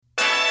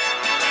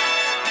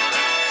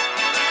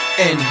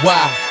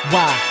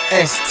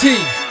NYYST.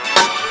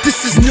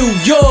 This is New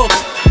York,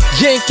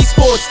 Yankee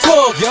sports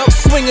talk.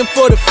 Swinging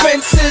for the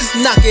fences,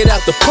 knock it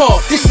out the park.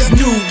 This is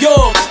New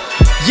York,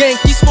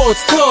 Yankee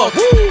sports talk.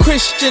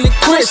 Christian and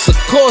Chris, of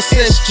course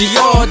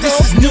SGR. This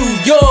is New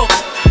York,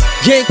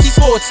 Yankee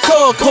sports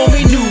talk.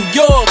 Homie, New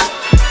York,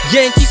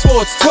 Yankee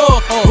sports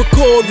talk.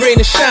 Record, rain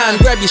or shine,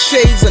 grab your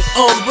shades and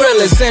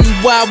umbrellas.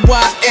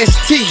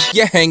 NYYST,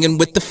 you're hanging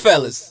with the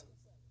fellas.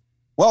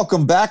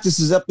 Welcome back. This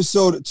is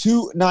episode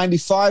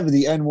 295 of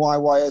the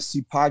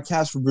NYYST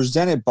podcast. We're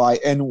presented by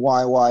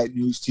NYY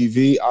News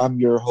TV. I'm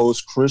your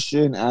host,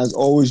 Christian. As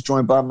always,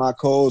 joined by my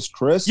co-host,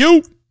 Chris.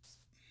 You.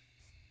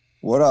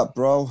 What up,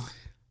 bro?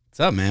 What's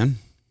up, man?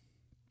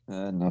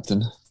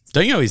 Nothing.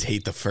 Don't you always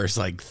hate the first,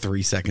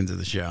 3 seconds of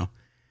the show?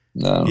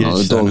 No, you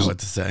just don't know what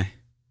to say.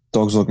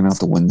 Dog's looking out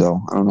the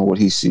window. I don't know what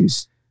he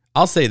sees.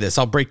 I'll say this.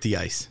 I'll break the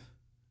ice.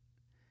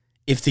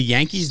 If the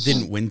Yankees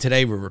didn't win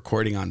today, we're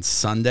recording on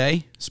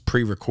Sunday. It's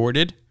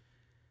pre-recorded.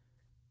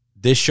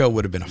 This show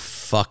would have been a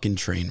fucking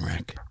train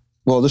wreck.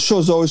 Well, the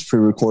show's always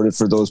pre-recorded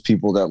for those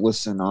people that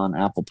listen on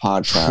Apple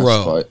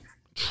Podcasts.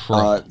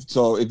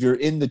 So if you're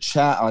in the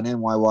chat on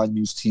NYY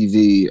News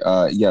TV,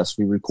 yes,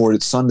 we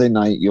recorded Sunday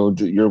night.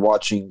 You're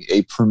watching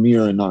a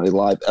premiere and not a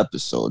live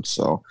episode.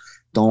 So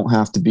don't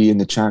have to be in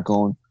the chat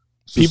going.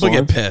 People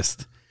get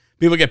pissed.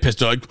 They're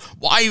like,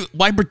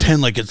 why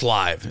pretend like it's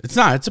live? It's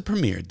not. It's a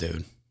premiere,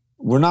 dude.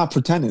 We're not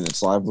pretending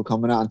it's live. We're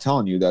coming out and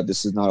telling you that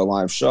this is not a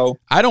live show.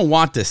 I don't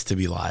want this to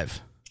be live.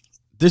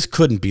 This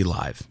couldn't be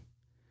live.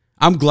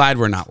 I'm glad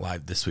we're not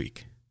live this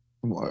week.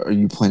 Are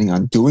you planning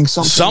on doing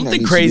something?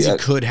 Something crazy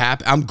could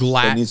happen. I'm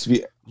glad. Needs to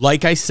be.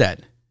 Like I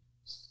said,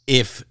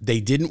 if they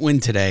didn't win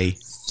today,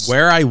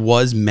 where I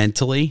was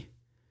mentally,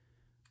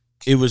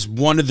 it was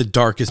one of the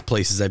darkest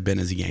places I've been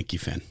as a Yankee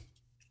fan.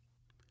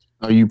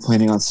 Are you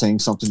planning on saying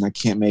something that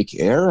can't make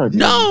air?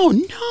 No.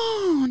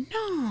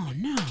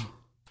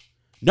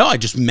 No, I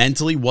just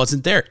mentally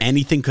wasn't there.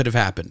 Anything could have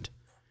happened.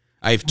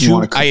 I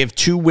have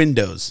two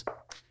windows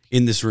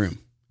in this room,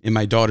 in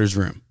my daughter's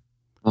room.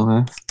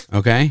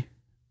 Okay?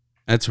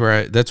 That's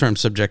where I'm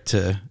subject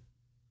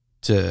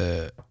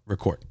to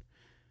record.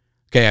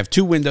 Okay, I have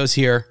two windows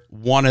here.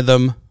 One of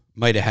them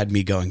might have had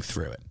me going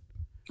through it.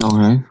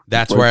 Okay.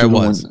 That's where I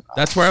was.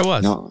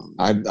 No,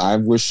 I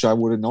wish I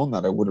would have known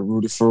that. I would have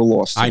rooted for a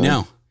loss today. I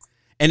know.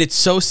 And it's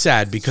so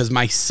sad because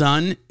my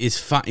son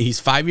is he's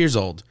 5 years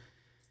old.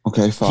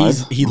 Okay,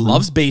 5. He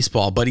loves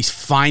baseball, but he's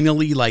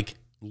finally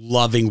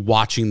loving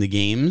watching the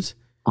games.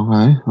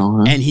 Okay.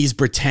 And he's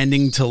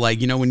pretending to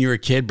when you're a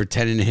kid,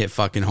 pretending to hit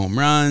fucking home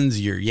runs,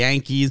 you're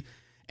Yankees.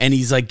 And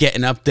he's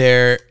getting up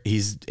there.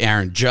 He's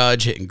Aaron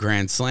Judge hitting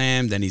grand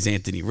slam. Then he's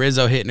Anthony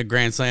Rizzo hitting a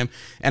grand slam.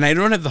 And I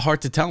don't have the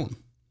heart to tell him.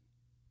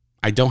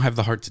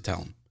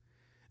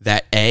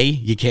 That A,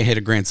 you can't hit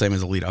a grand slam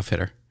as a leadoff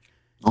hitter.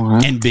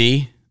 Okay. And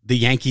B, the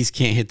Yankees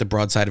can't hit the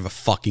broadside of a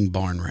fucking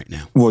barn right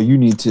now. Well, you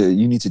need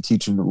to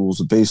teach him the rules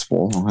of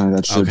baseball. Okay,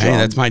 that's your job.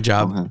 That's my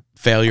job. Okay.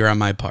 Failure on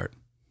my part.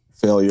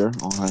 Failure.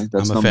 Okay,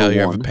 that's I'm a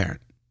failure of a parent.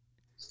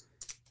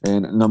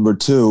 And number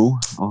 2.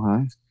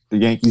 Okay, the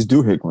Yankees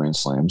do hit grand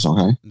slams.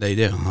 Okay, they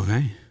do.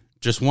 Okay,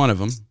 just one of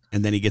them,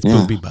 and then he gets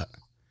poopy butt.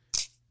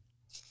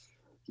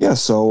 Yeah,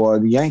 so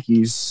the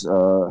Yankees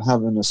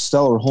having a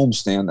stellar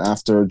homestand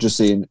after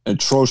just an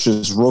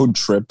atrocious road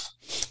trip.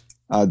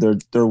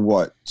 They're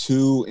what,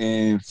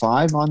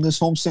 2-5 on this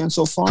homestand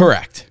so far?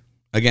 Correct.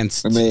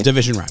 Against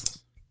division rivals.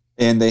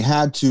 And they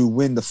had to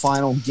win the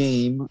final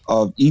game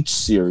of each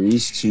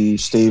series to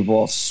stave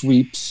off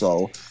sweeps.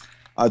 So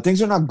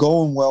things are not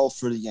going well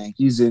for the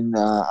Yankees. And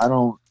I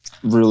don't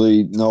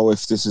really know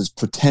if this is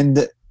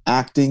pretend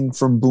acting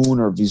from Boone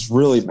or if he's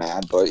really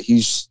mad, but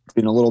he's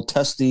been a little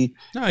testy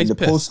in the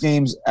post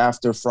games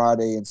after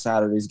Friday and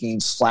Saturday's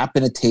games,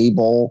 slapping a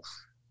table,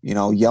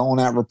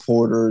 yelling at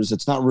reporters.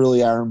 It's not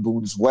really Aaron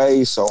Boone's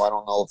way, so I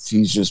don't know if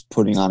he's just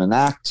putting on an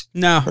act.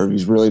 No. Or if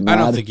he's really mad.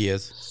 I don't think he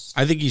is.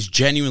 I think he's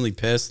genuinely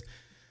pissed.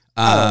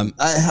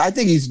 I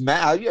think he's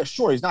mad. Yeah,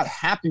 sure. He's not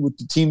happy with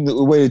the team,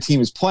 the way the team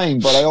is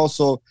playing, but I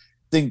also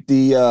think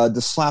the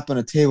slap on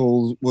a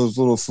table was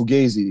a little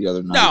fugazi the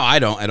other night. No, I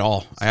don't at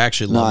all. I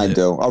actually love it.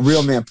 No, I do. A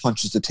real man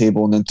punches the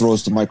table and then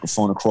throws the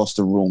microphone across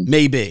the room.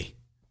 Maybe.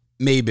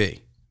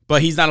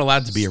 But he's not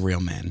allowed to be a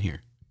real man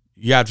here.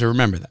 You have to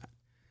remember that.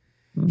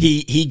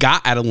 He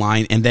got out of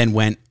line and then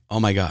went, oh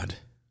my God,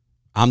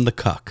 I'm the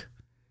cuck.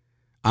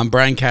 I'm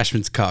Brian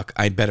Cashman's cuck.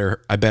 I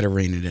better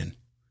rein it in.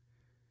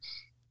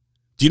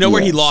 Do you know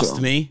where he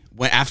lost me?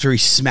 After he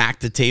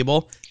smacked the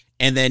table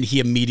and then he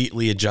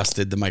immediately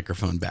adjusted the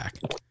microphone back.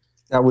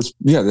 That's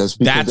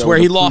where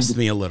he lost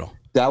me a little.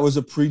 That was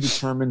a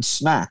predetermined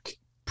smack.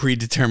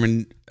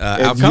 Predetermined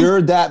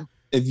outcome?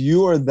 If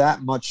you are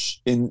that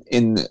much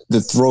in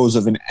the throes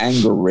of an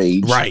anger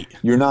rage, right?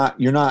 You're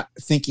not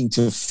thinking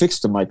to fix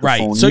the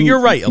microphone. Right. So you're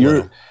right.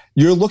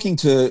 You're looking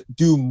to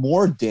do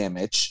more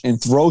damage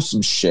and throw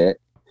some shit.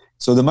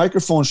 So the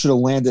microphone should have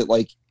landed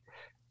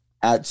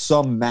at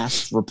some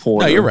masked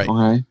reporter. No, you're right.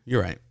 Okay?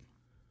 You're right.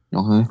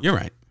 Okay. You're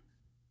right.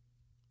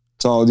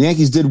 So the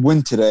Yankees did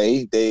win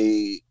today.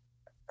 They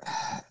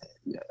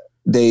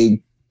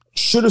they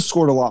should have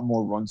scored a lot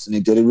more runs than they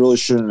did. It really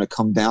shouldn't have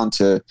come down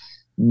to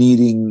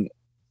needing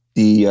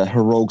the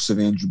heroics of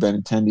Andrew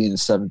Benintendi in the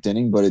 7th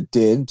inning, but it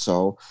did.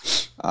 So,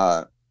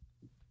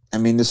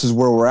 this is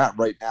where we're at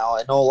right now.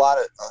 I know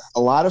a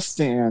lot of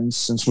fans,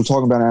 since we're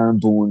talking about Aaron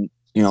Boone,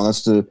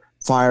 that's the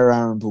fire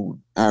Aaron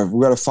Boone.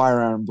 We got to fire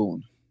Aaron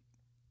Boone.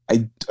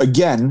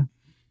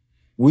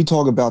 We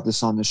talk about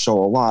this on the show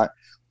a lot.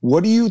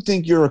 What do you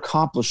think you're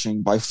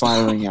accomplishing by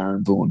firing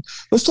Aaron Boone?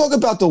 Let's talk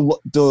about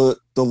the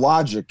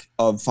logic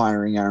of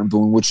firing Aaron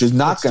Boone, which is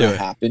not going to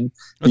happen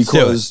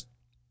because.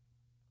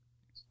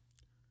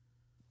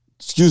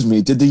 Excuse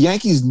me. Did the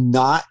Yankees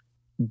not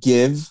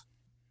give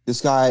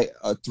this guy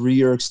a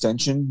 3-year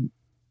extension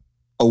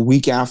a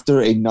week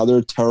after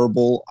another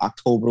terrible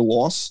October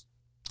loss?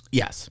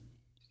 Yes.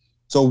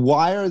 So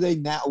why are they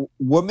now?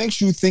 What makes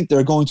you think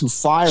they're going to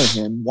fire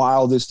him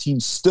while this team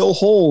still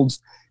holds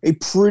a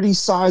pretty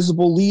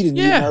sizable lead in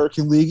the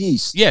American League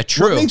East? Yeah,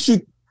 true. What makes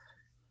you?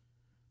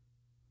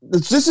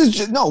 This is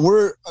just, no.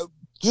 We're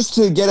just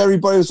to get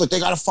everybody. It's like they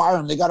got to fire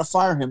him. They got to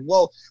fire him.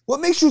 Well, what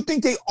makes you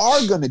think they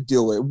are going to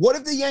do it? What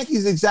if the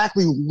Yankees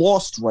exactly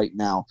lost right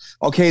now?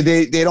 Okay,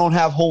 they don't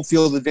have home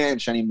field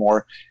advantage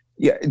anymore.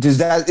 Yeah, is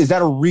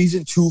that a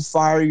reason to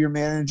fire your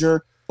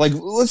manager? Like,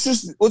 let's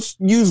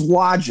use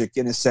logic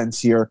in a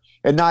sense here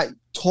and not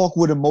talk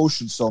with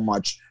emotion so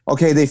much.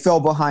 Okay, they fell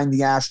behind the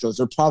Astros.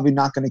 They're probably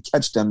not going to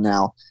catch them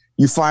now.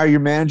 You fire your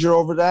manager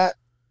over that?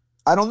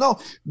 I don't know.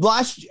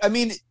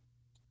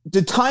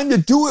 The time to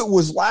do it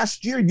was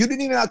last year. You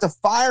didn't even have to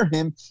fire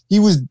him. He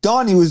was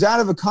done. He was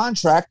out of a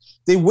contract.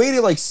 They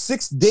waited like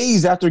 6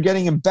 days after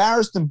getting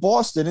embarrassed in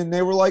Boston, and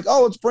they were like,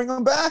 oh, let's bring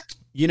him back.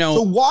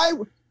 So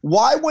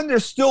why, when they're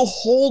still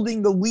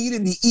holding the lead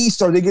in the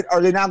East, are they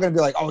now going to be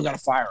like, oh, we got to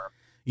fire him?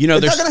 It's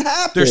not going to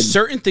happen. There's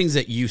certain things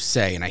that you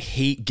say, and I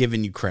hate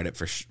giving you credit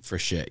for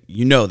shit.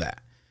 You know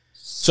that.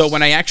 So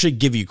when I actually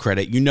give you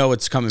credit,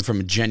 it's coming from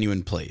a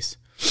genuine place.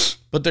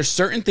 But there's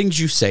certain things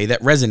you say that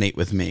resonate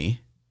with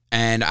me,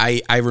 and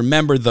I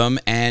remember them,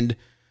 and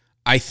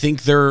I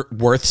think they're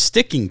worth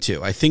sticking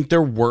to. I think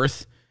they're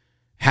worth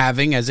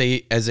having as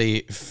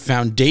a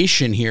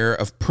foundation here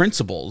of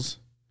principles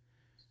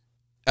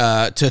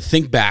to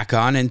think back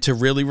on and to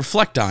really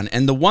reflect on.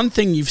 And the one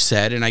thing you've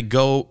said, and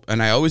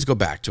I always go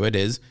back to it,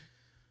 is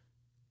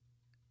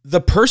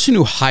the person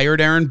who hired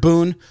Aaron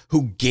Boone,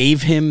 who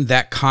gave him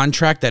that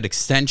contract, that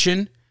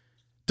extension,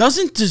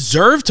 doesn't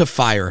deserve to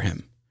fire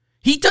him.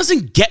 He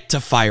doesn't get to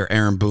fire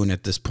Aaron Boone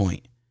at this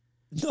point.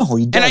 No,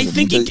 he doesn't.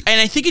 And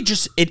I think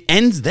it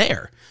ends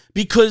there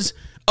because,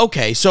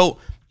 okay, so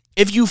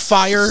if you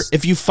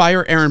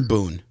fire Aaron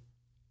Boone,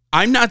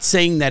 I'm not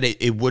saying that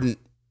it wouldn't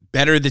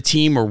better the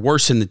team or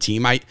worsen the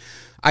team.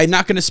 I'm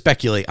not going to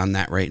speculate on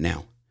that right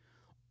now.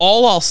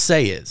 All I'll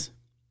say is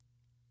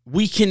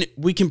we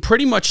can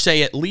pretty much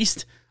say, at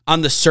least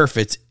on the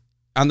surface,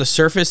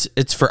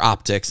 it's for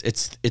optics.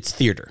 It's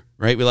theater,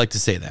 right? We like to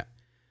say that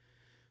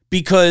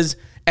because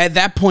at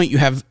that point you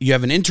have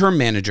an interim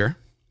manager,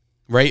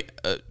 right?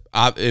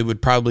 It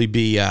would probably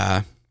be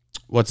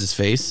what's his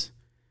face?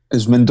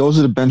 Is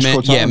Mendoza the bench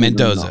coach? Yeah,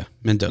 Mendoza.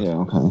 Yeah,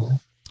 okay.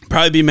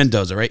 Probably be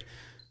Mendoza, right?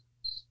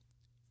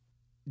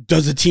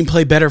 Does the team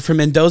play better for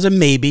Mendoza?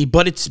 Maybe,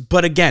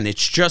 but again,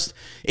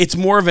 it's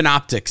more of an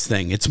optics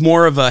thing. It's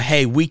more of a,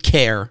 hey, we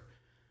care.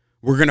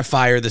 We're going to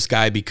fire this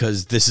guy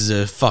because this is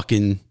a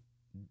fucking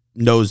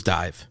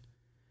nosedive,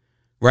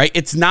 right?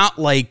 It's not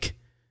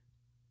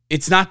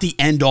the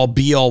end all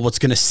be all what's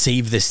going to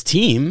save this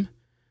team.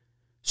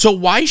 So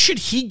why should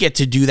he get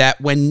to do that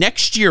when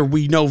next year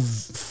we know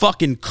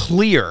fucking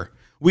clear?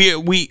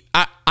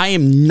 I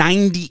am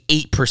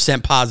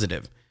 98%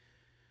 positive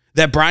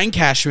that Brian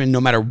Cashman,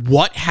 no matter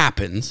what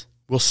happens,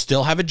 will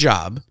still have a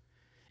job,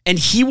 and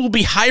he will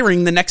be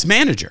hiring the next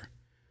manager.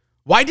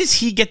 Why does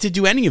he get to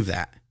do any of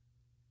that?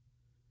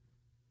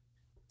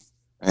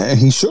 And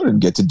he shouldn't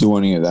get to do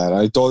any of that.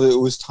 I thought it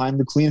was time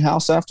to clean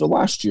house after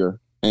last year,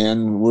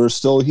 and we're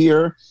still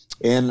here.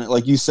 And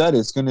like you said,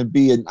 it's going to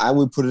be, I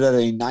would put it at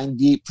a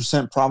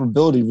 98%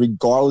 probability,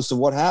 regardless of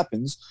what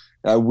happens,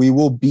 we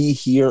will be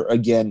here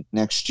again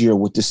next year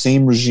with the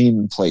same regime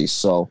in place.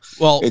 So,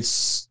 well,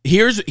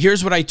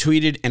 here's what I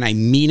tweeted, and I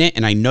mean it.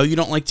 And I know you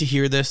don't like to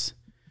hear this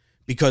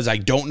because I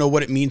don't know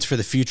what it means for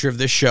the future of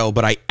this show,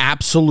 but I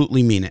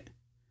absolutely mean it.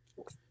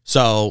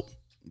 So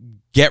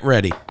get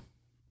ready.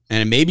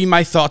 And maybe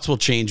my thoughts will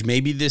change.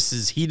 Maybe this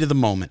is heat of the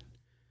moment.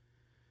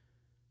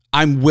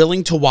 I'm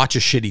willing to watch a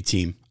shitty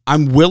team.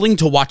 I'm willing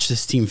to watch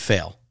this team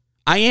fail.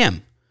 I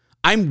am.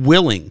 I'm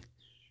willing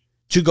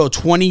to go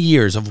 20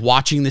 years of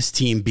watching this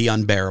team be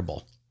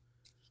unbearable.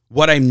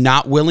 What I'm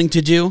not willing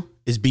to do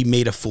is be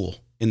made a fool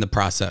in the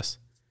process.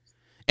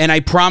 And I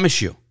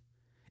promise you,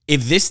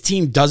 if this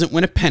team doesn't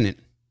win a pennant,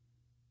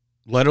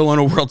 let alone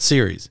a World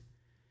Series,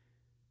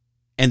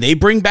 and they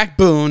bring back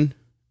Boone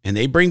and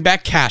they bring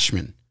back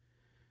Cashman,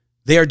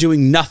 they are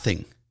doing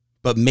nothing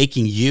but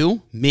making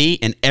you, me,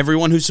 and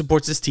everyone who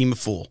supports this team a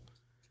fool.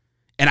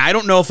 And I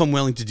don't know if I'm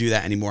willing to do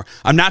that anymore.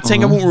 I'm not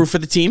saying I won't root for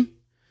the team.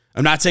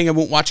 I'm not saying I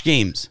won't watch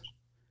games.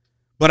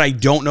 but I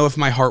don't know if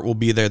my heart will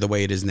be there the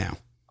way it is now.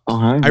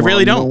 I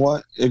really don't. You know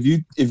what?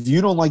 If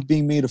you don't like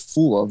being made a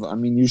fool of, I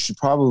mean, you should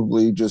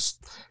probably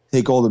just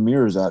take all the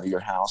mirrors out of your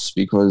house,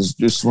 because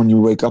just when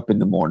you wake up in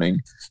the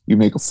morning, you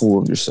make a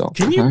fool of yourself.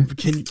 Can you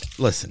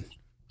listen?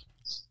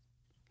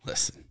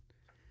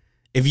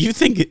 If you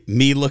think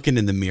me looking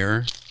in the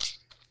mirror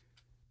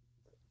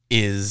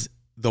is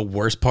the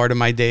worst part of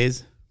my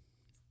days,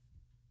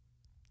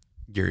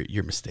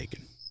 you're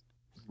mistaken.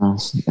 Oh,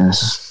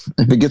 yes.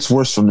 If it gets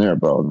worse from there,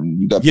 bro, then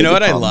you got. You know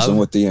what I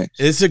love? This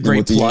is a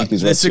great plug.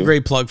 This is a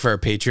great plug for our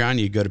Patreon.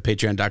 You go to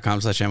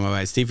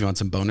patreon.com/MYYST if you want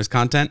some bonus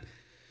content.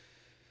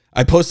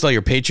 I post all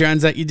your Patreons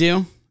that you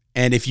do,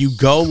 and if you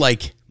go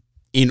like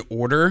in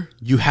order,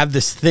 you have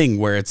this thing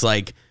where it's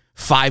like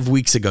 5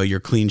 weeks ago you're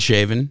clean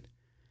shaven,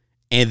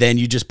 and then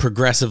you just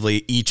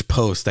progressively each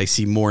post I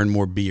see more and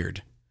more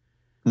beard.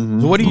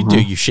 So what do you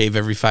do? You shave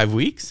every 5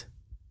 weeks?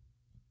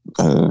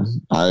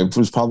 I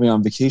was probably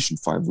on vacation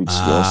 5 weeks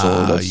ago,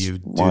 so that's you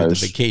do why the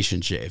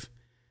vacation shave.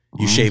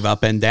 You shave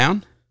up and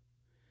down.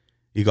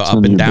 You go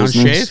up and down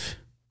business. shave.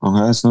 Okay,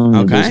 that's not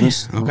your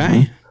business.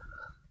 Okay.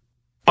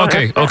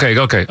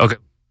 Okay.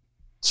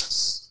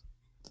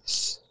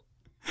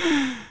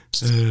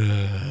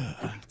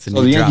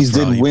 So the Yankees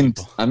did win.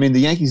 I mean, the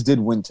Yankees did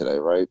win today,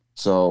 right?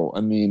 So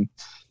I mean,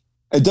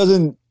 it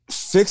doesn't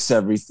fix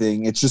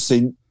everything. It's just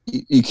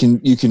you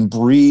can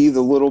breathe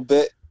a little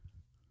bit.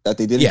 That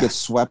they didn't get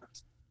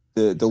swept.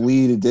 The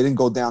lead, it didn't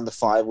go down to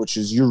 5, which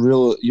is you're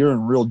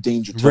in real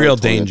danger. Real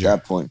danger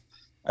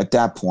at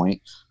that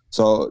point.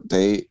 So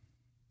they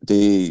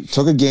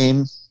took a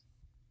game,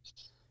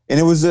 and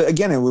it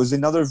was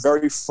another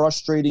very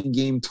frustrating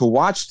game to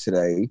watch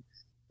today,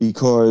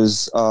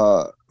 because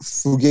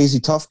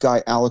Fugazi tough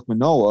guy Alek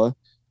Manoah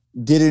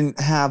didn't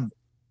have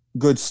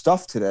good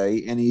stuff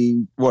today, and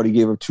he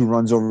gave up 2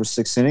 runs over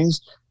 6 innings,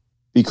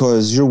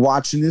 because you're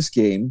watching this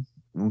game,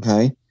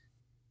 okay.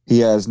 He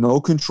has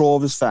no control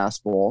of his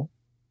fastball.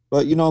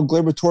 But,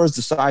 Gleyber Torres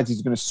decides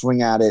he's going to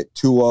swing at it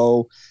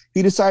 2-0.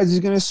 He decides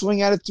he's going to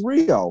swing at it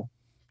 3-0.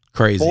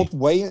 Crazy.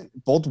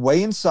 Both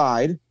way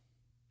inside,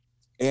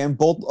 and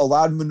both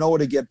allowed Manoah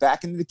to get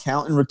back into the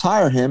count and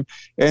retire him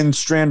and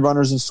strand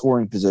runners in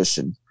scoring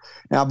position.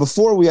 Now,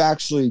 before we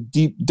actually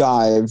deep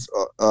dive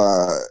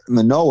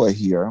Manoah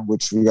here,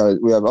 which we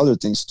have other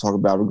things to talk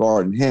about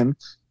regarding him,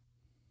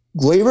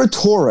 Gleyber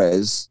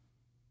Torres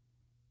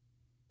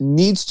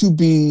needs to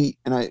be,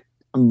 and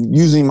I'm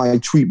using my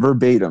tweet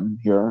verbatim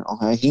here,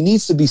 okay? He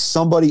needs to be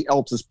somebody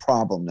else's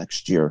problem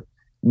next year,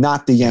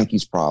 not the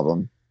Yankees'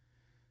 problem.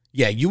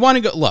 Yeah, you want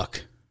to go,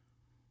 look,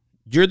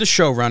 you're the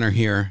showrunner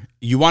here.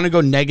 You want to go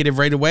negative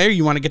right away, or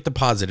you want to get the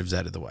positives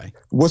out of the way?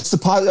 What's the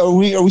positive?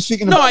 Are we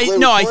speaking about I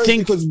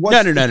think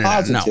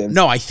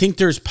no. I think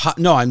there's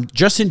I'm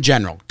just in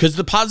general, because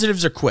the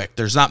positives are quick.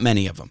 There's not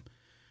many of them,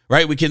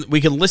 right? We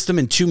can list them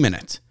in 2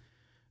 minutes.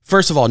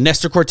 First of all,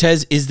 Nestor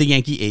Cortez is the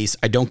Yankee ace.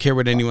 I don't care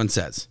what anyone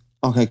says.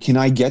 Okay, can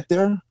I get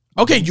there?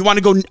 Okay, you want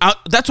to go out?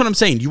 That's what I'm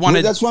saying. You want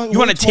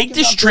to take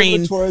this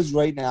train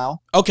right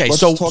now. Okay,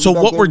 so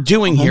what we're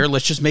doing here,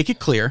 let's just make it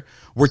clear.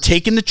 We're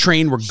taking the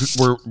train,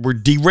 we're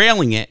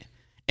derailing it,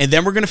 and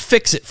then we're going to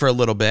fix it for a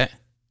little bit,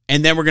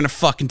 and then we're going to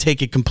fucking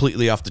take it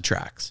completely off the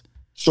tracks.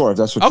 Sure, if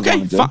that's what you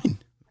want to do.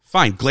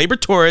 Fine. Gleyber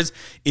Torres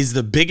is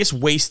the biggest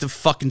waste of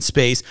fucking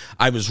space.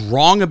 I was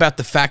wrong about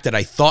the fact that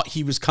I thought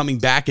he was coming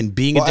back and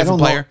being a different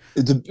player.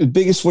 The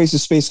biggest waste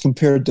of space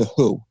compared to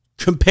who?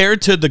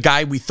 Compared to the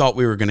guy we thought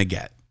we were going to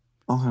get.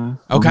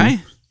 Okay?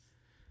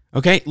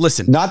 Okay,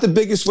 listen. Not the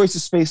biggest waste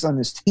of space on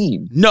this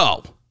team.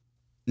 No.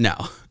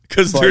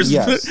 Because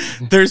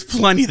there's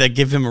plenty that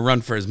give him a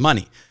run for his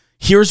money.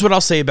 Here's what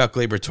I'll say about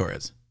Gleyber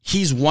Torres.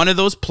 He's one of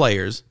those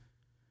players,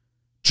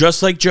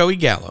 just like Joey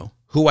Gallo,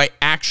 who I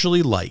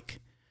actually like.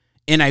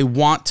 And I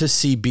want to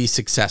see be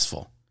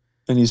successful.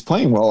 And he's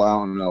playing well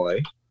out in LA.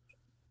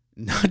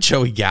 Not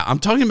Joey Gallo. I'm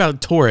talking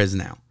about Torres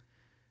now.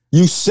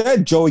 You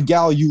said Joey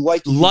Gallo, you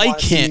like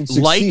him,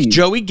 like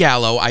Joey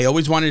Gallo. I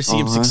always wanted to see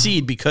him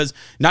succeed, because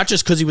not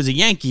just because he was a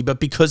Yankee, but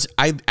because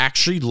I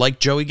actually like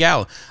Joey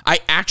Gallo. I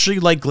actually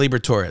like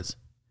Gleyber Torres.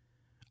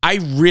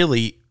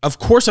 Of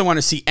course I want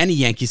to see any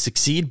Yankee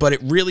succeed, but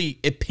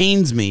it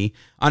pains me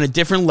on a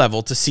different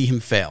level to see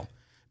him fail,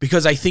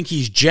 because I think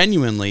he's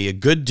genuinely a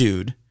good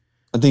dude.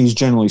 I think he's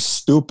genuinely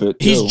stupid,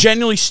 too. He's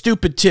genuinely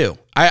stupid, too.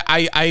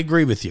 I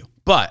agree with you.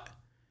 But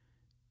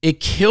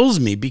it kills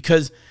me,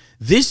 because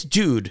this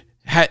dude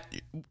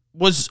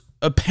was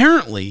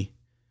apparently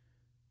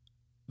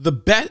the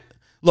best.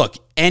 Look,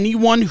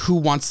 anyone who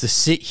wants to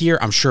sit here,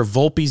 I'm sure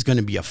Volpe's going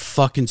to be a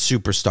fucking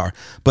superstar.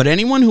 But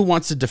anyone who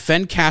wants to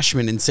defend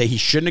Cashman and say he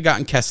shouldn't have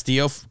gotten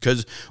Castillo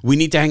because we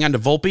need to hang on to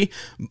Volpe,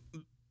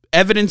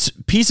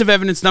 piece of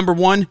evidence number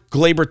 1,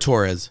 Gleyber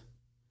Torres.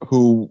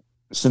 Who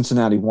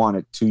Cincinnati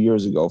wanted 2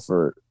 years ago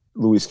for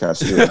Luis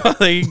Castillo.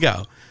 There you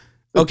go.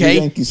 Okay.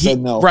 The Yankees said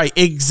no. Right,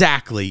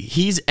 exactly.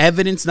 He's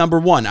evidence number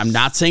 1. I'm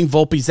not saying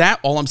Volpe's that.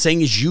 All I'm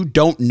saying is you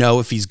don't know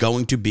if he's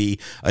going to be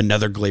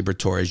another Gleyber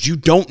Torres. You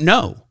don't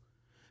know.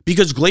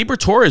 Because Gleyber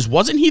Torres,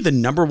 wasn't he the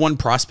number 1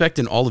 prospect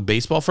in all of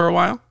baseball for a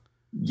while?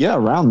 Yeah,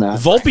 around that.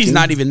 Volpe's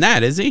not even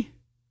that, is he?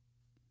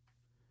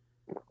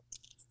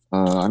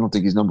 I don't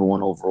think he's number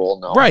one overall.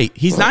 No, Right.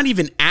 He's not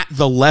even at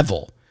the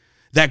level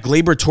that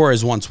Gleyber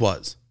Torres once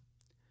was.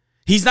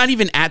 He's not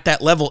even at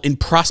that level in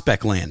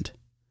prospect land.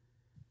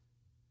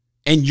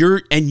 And you're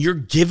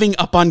giving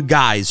up on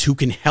guys who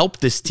can help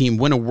this team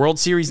win a World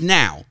Series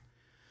now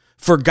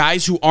for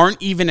guys who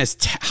aren't even as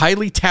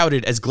highly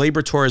touted as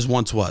Gleyber Torres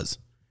once was.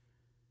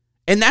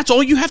 And that's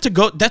all you have to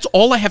go. That's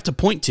all I have to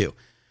point to.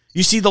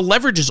 You see, the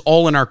leverage is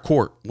all in our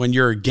court when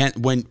you're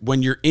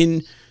when you're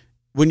in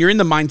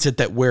the mindset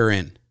that we're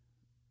in.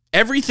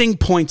 Everything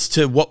points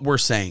to what we're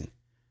saying.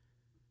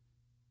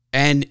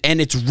 And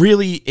it's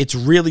really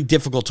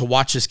difficult to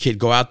watch this kid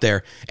go out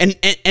there. And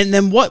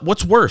then what?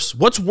 What's worse?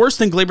 What's worse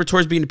than Gleyber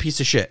Torres being a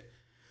piece of shit?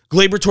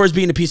 Gleyber Torres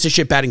being a piece of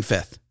shit batting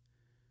fifth.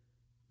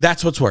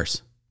 That's what's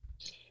worse.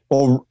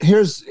 Well,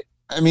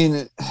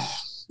 I'm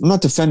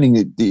not defending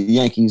the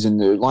Yankees and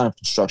their lineup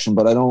construction,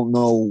 but I don't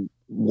know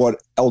what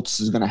else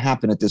is going to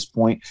happen at this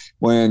point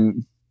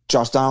when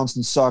Josh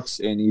Donaldson sucks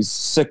and he's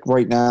sick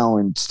right now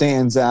and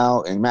Stan's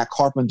out and Matt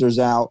Carpenter's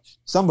out.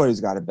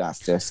 Somebody's got to bat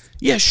fifth.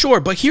 Yeah, sure.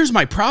 But here's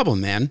my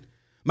problem, man.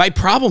 My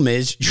problem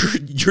is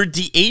you're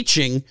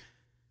DHing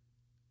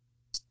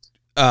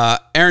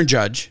Aaron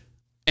Judge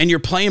and you're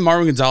playing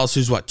Marwin Gonzalez,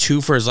 who's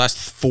 2 for his last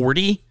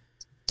 40.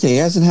 Yeah, he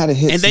hasn't had a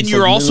hit. And then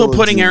you're also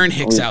putting Aaron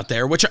Hicks out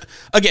there, which,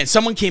 again,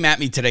 someone came at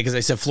me today because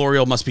I said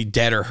Florial must be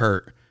dead or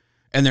hurt.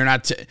 And they're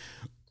not.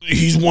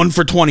 He's 1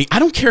 for 20. I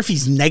don't care if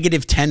he's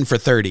negative 10 for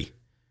 30.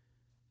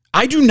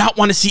 I do not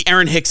want to see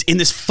Aaron Hicks in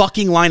this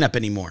fucking lineup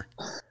anymore.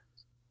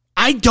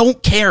 I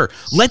don't care.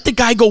 Let the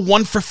guy go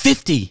 1 for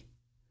 50.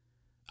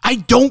 I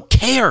don't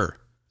care.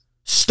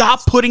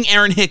 Stop putting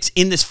Aaron Hicks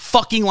in this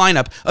fucking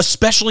lineup,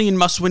 especially in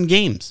must-win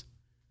games.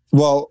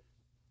 Well,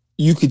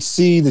 you could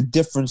see the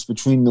difference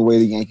between the way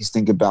the Yankees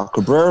think about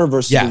Cabrera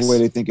versus the way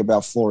they think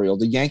about Florial.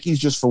 The Yankees,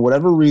 just for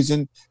whatever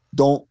reason,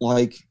 don't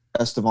like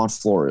Estevan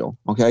Florial.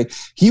 Okay,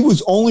 he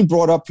was only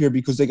brought up here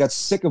because they got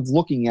sick of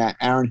looking at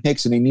Aaron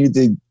Hicks and they needed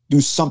to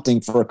do something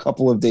for a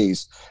couple of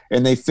days,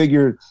 and they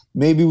figured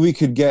maybe we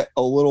could get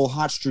a little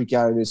hot streak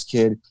out of this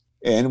kid,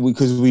 and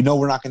because we know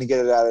we're not going to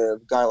get it out of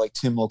a guy like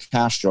Tim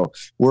LeCastro.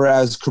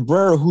 Whereas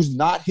Cabrera, who's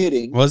not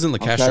hitting, wasn't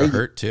LeCastro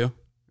hurt too,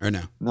 or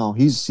no? No,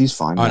 he's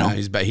fine. Oh now. no,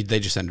 he's bad. They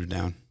just sent him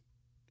down.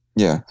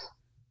 Yeah.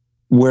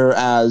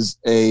 Whereas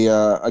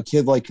a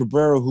kid like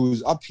Cabrera,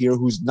 who's up here,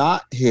 who's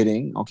not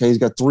hitting, okay, he's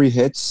got 3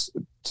 hits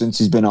since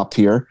he's been up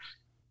here.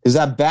 His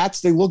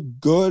at-bats, they look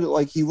good.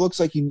 Like, he looks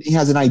like he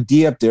has an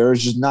idea up there.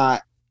 It's just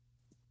not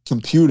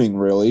computing,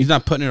 really. He's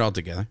not putting it all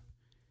together.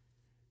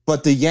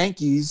 But the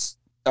Yankees,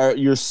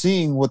 you're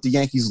seeing what the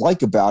Yankees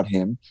like about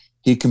him.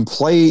 He can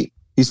play.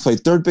 He's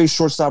played third base,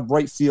 shortstop,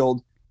 right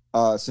field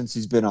since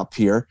he's been up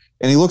here.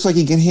 And he looks like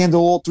he can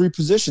handle all 3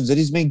 positions. And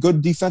he's made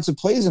good defensive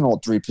plays in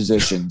all 3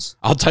 positions.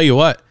 I'll tell you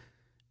what.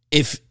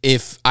 If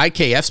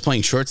IKF's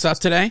playing shortstop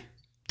today,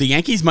 the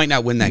Yankees might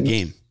not win that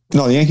game.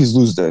 No, the Yankees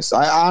lose this.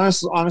 I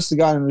honestly,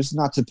 God, and it's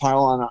not to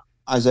pile on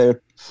Isaiah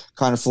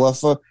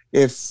Kiner-Falefa.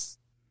 If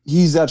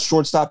he's at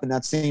shortstop and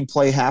that same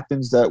play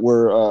happens that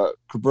where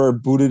Cabrera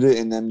booted it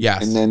and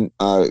then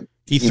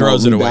he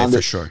throws it away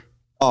for sure.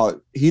 Oh,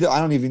 I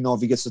don't even know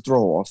if he gets the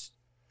throw off.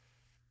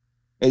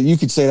 And you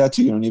could say that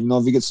too. You don't even know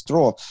if he gets the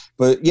throw off.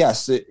 But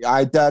yes,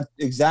 that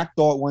exact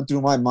thought went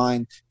through my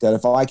mind that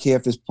if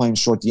IKF is playing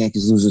short, the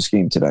Yankees lose this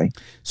game today.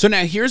 So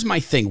now here's my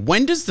thing: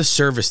 when does the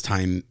service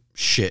time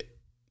shit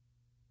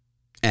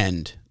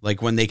end?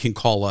 Like when they can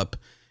call up?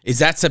 Is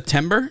that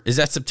September? Is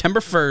that September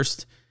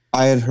 1st?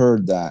 I had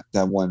heard that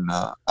one.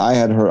 I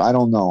had heard. I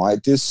don't know.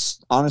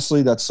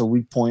 Honestly, that's a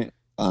weak point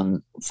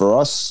for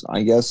us.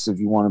 I guess if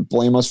you want to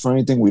blame us for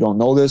anything, we don't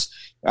know this.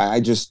 I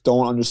just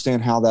don't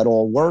understand how that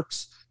all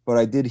works. But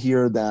I did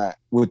hear that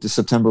with the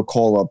September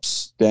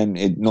call-ups, then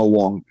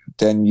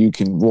you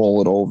can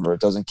roll it over. It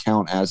doesn't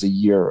count as a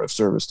year of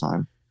service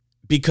time.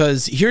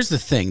 Because here's the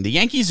thing: the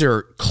Yankees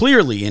are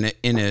clearly in a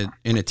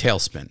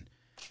tailspin.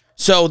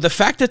 So the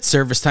fact that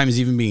service time is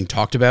even being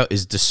talked about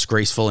is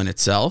disgraceful in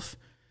itself.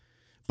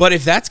 But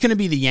if that's going to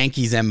be the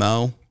Yankees'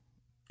 MO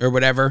or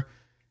whatever,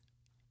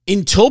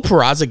 until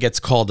Peraza gets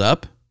called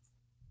up,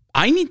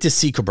 I need to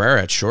see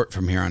Cabrera at short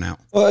from here on out.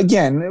 Well,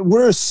 again,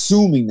 we're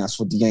assuming that's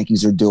what the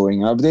Yankees are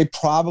doing. They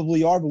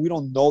probably are, but we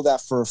don't know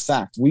that for a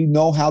fact. We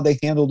know how they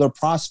handle their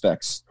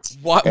prospects.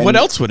 What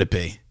else would it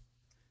be?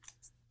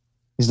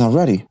 He's not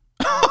ready.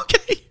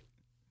 Okay.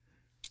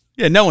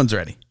 Yeah, no one's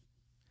ready.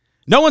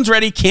 No one's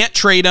ready. Can't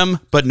trade him,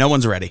 but no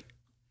one's ready.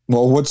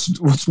 Well,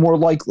 what's more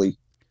likely?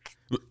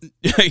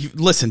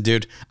 Listen,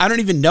 dude, I don't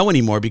even know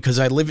anymore because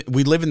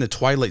we live in the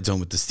twilight zone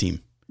with this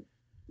team.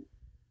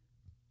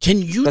 Can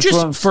you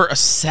for a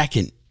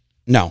second?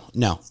 No.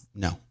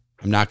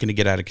 I'm not going to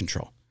get out of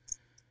control.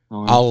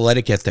 Okay. I'll let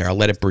it get there. I'll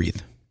let it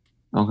breathe.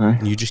 Okay.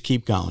 And you just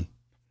keep going.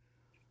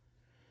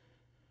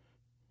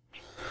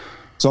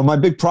 So my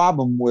big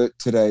problem with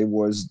today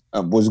was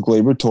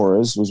Gleyber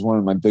Torres was one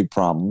of my big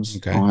problems.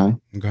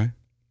 Okay.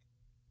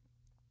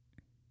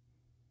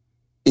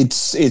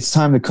 It's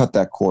time to cut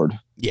that cord.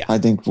 Yeah. I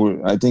think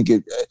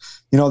it.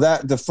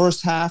 That the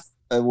first half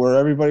where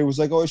everybody was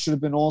like, "Oh, it should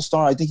have been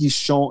All-Star." I think he's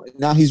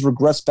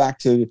regressed back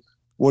to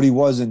what he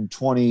was in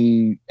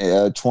 2020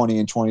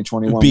 and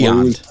 2021,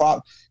 Beyond.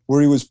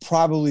 where he was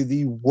probably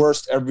the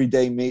worst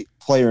everyday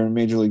player in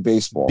Major League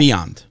Baseball.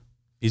 Beyond.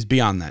 He's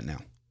beyond that now.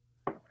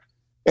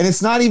 And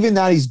it's not even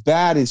that he's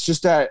bad. It's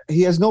just that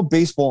he has no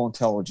baseball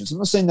intelligence. I'm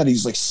not saying that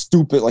he's like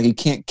stupid, like he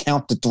can't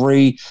count to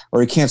 3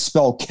 or he can't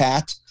spell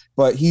cat,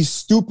 but he's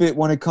stupid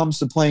when it comes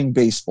to playing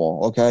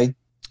baseball, okay?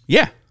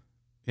 Yeah.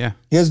 Yeah.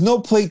 He has no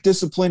plate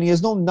discipline. He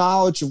has no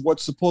knowledge of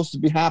what's supposed to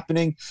be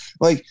happening.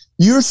 Like,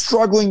 you're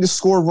struggling to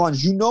score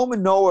runs.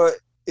 Manoah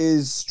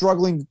is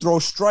struggling to throw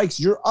strikes.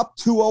 You're up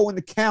 2-0 in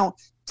the count.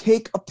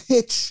 Take a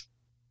pitch.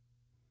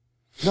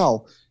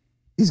 No.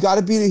 He's got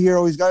to be the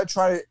hero. He's got to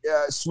try to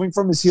swing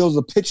from his heels.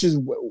 The pitch is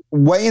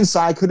way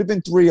inside. Could have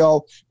been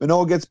 3-0.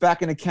 Manoah gets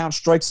back in the count,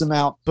 strikes him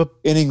out,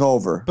 inning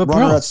over. But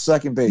runner bro, at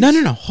second base. No.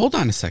 Hold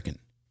on a second.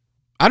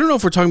 I don't know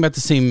if we're talking about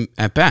the same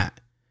at-bat.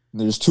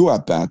 There's 2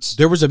 at-bats.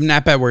 There was an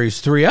at-bat where he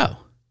was 3-0.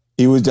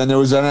 There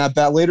was an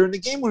at-bat later in the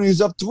game when he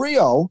was up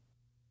 3-0.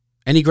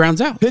 And he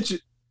grounds out. Pitch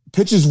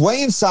is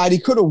way inside. He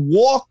could have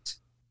walked.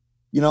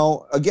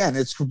 Again,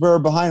 it's Cabrera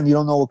behind him. You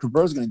don't know what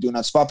Cabrera's going to do in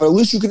that spot, but at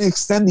least you can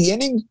extend the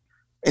inning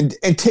and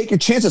take a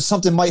chance that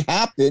something might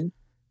happen.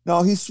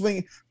 No, he's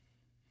swinging.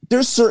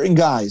 There's certain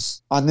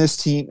guys on this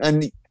team,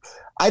 and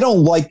I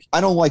don't like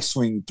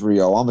swinging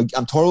 3-0.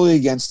 I'm totally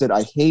against it.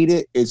 I hate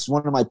it. It's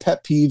one of my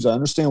pet peeves. I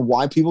understand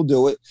why people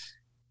do it.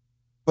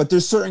 But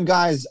there's certain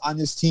guys on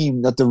this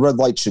team that the red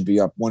light should be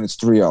up when it's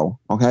 3-0,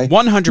 okay?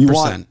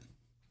 100%.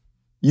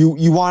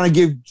 You want to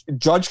give –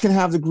 Judge can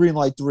have the green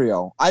light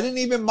 3-0. I didn't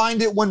even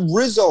mind it when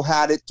Rizzo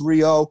had it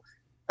 3-0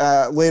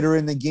 later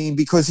in the game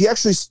because he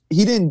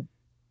didn't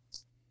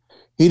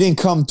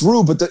come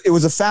through, but it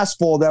was a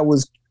fastball that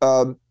was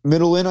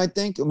middle in, I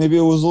think. Maybe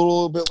it was a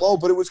little bit low,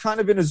 but it was kind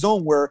of in a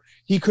zone where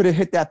he could have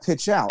hit that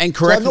pitch out. And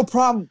I have no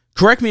problem.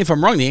 Correct me if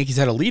I'm wrong. The Yankees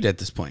had a lead at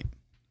this point.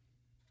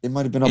 It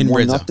might have been up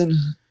 1-0.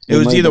 It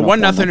was either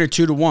 1-0 or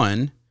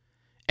 2-1.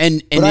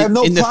 And in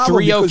the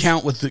 3-0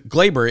 count with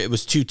Gleyber, it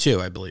was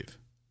 2-2, I believe,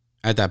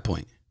 at that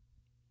point.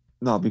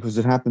 No, because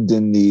it happened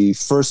in the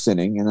first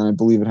inning, and then I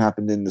believe it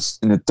happened in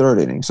the third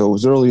inning. So it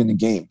was early in the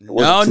game.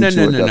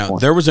 No.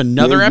 There was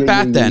another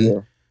at-bat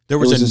then. There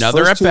was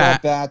another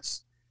at-bat.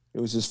 It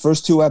was his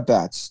first 2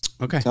 at-bats.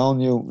 Okay. I'm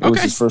telling you, it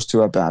was his first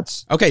 2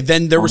 at-bats. Okay,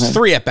 then there was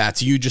 3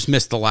 at-bats. You just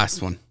missed the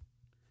last one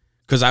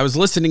because I was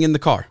listening in the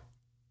car.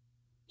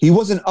 He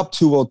wasn't up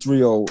 2-0,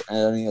 3-0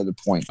 at any other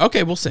point.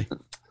 Okay, we'll see.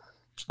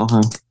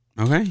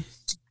 Okay.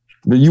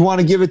 But you want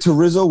to give it to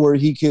Rizzo where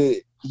he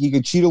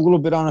could cheat a little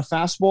bit on a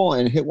fastball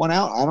and hit one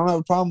out? I don't have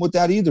a problem with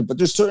that either. But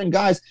there's certain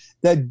guys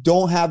that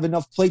don't have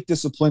enough plate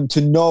discipline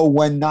to know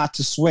when not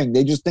to swing.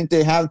 They just think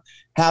they have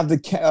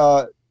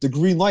the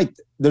green light.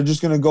 They're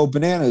just going to go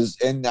bananas,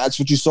 and that's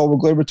what you saw with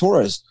Gleyber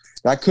Torres.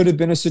 That could have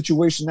been a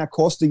situation that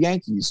cost the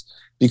Yankees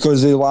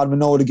because they allowed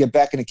Manoah to get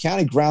back in the count.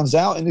 He grounds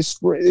out, and they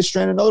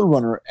strand another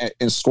runner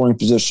in scoring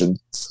position.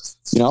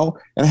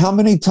 And how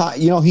many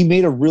times? He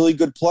made a really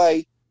good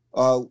play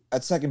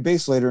at second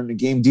base later in the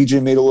game.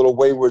 DJ made a little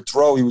wayward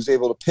throw. He was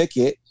able to pick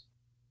it.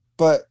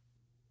 But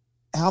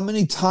how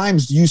many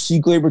times do you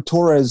see Gleyber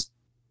Torres?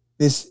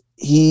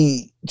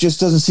 He just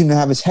doesn't seem to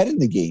have his head in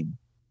the game.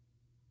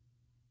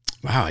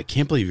 Wow, I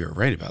can't believe you're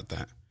right about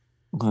that.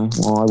 Okay,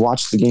 well, I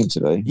watched the game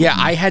today. Yeah,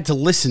 I had to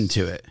listen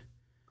to it.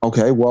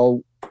 Okay,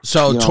 well,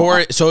 so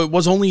so it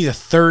was only the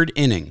third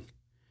inning.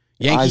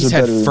 Yankees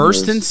had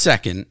first and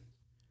second.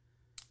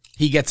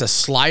 He gets a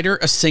slider,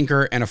 a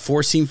sinker, and a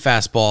 4-seam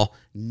fastball.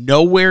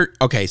 Nowhere.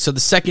 Okay, so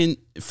the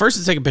first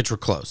and second pitch were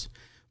close,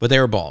 but they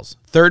were balls.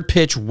 Third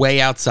pitch, way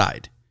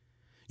outside.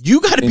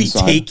 You got to be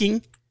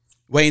taking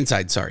way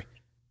inside. Sorry,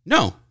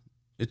 no,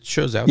 it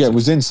shows outside. Yeah, it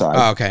was inside.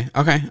 Oh,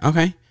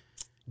 okay.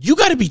 You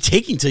got to be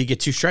taking till you get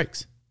 2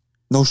 strikes.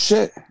 No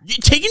shit. You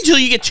take until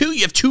you get 2.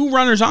 You have 2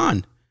 runners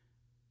on,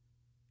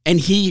 and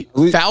he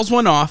fouls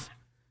one off,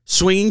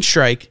 swinging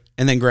strike,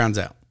 and then grounds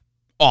out.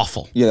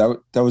 Awful. Yeah,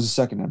 that was the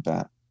second at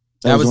bat.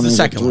 That was the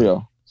second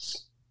one.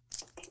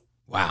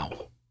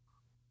 Wow.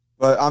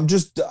 But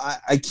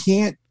I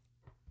can't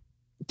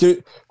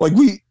do,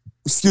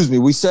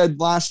 we said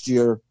last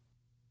year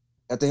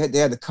that they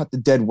had to cut the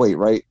dead weight,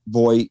 right?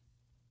 Voit,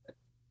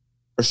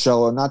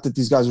 Urshela, not that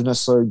these guys are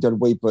necessarily dead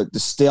weight, but the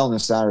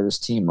staleness out of this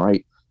team,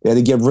 right? They had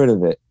to get rid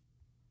of it.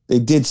 They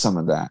did some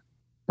of that.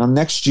 Now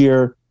next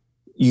year,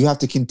 you have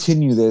to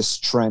continue this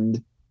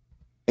trend,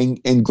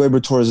 and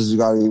Gleyber Torres is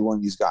got to be one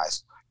of these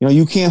guys.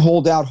 You can't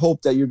hold out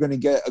hope that you're going to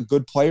get a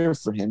good player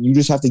for him. You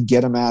just have to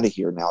get him out of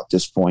here now at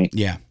this point.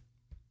 Yeah.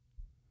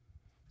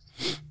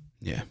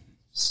 Yeah.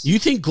 You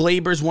think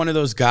Gleyber's one of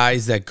those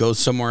guys that goes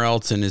somewhere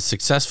else and is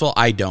successful?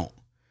 I don't.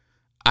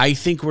 I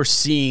think we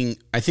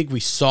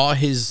saw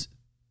his,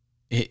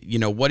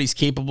 what he's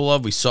capable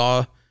of. We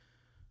saw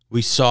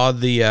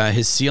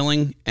his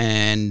ceiling,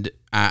 and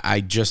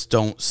I just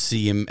don't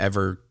see him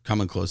ever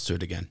coming close to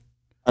it again.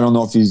 I don't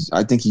know if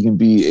I think he can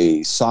be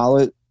a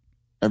solid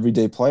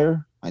everyday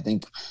player. I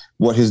think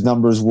what his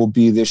numbers will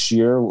be this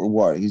year,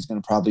 he's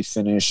going to probably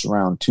finish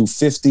around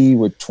 250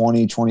 with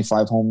 20,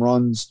 25 home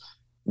runs,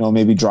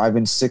 maybe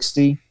driving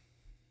 60.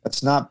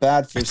 That's not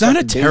bad for It's not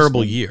a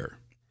terrible year.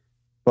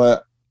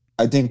 But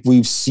I think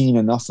we've seen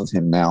enough of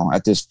him now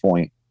at this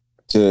point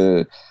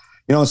to,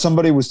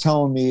 somebody was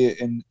telling me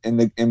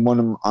on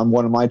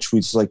one of my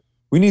tweets, like,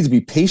 we need to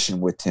be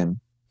patient with him.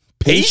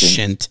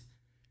 Patient?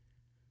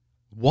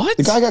 What?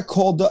 The guy got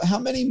called up.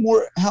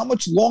 How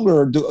much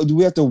longer do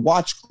we have to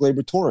watch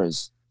Gleyber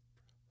Torres?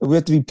 We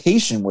have to be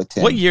patient with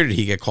him. What year did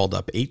he get called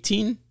up?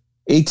 18?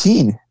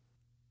 18,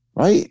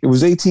 right? It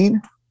was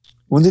 18.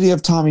 When did he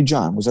have Tommy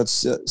John? Was that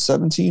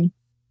 17?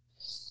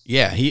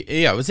 Yeah,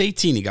 it was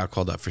 18 he got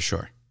called up for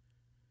sure.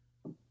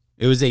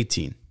 It was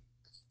 18.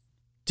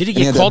 Did he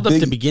get called up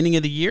at the beginning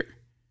of the year?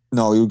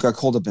 No, he got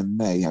called up in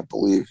May, I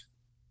believe.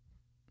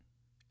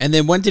 And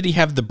then when did he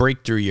have the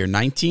breakthrough year?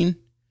 19?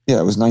 Yeah,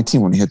 it was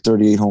 19 when he hit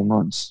 38 home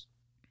runs.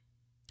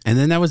 And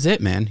then that was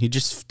it, man. He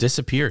just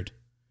disappeared.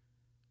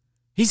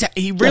 He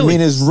really. I mean,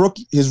 his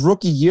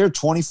rookie year,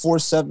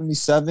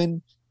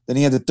 24-77. Then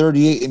he had the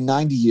 38 and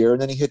 90 year,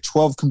 and then he hit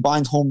 12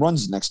 combined home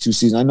runs the next two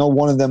seasons. I know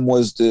one of them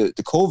was the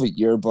COVID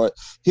year, but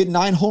he hit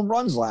 9 home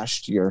runs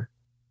last year.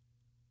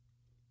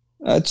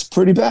 That's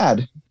pretty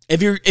bad.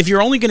 If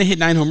you're only going to hit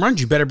 9 home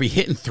runs, you better be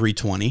hitting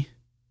 320.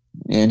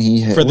 And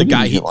he hit for the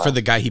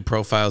guy he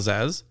profiles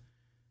as.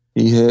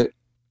 He hit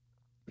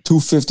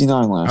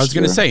 259 last year. I was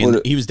going to say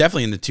he was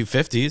definitely in the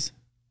 250s.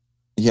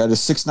 He had a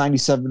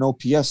 697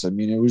 OPS. I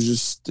mean,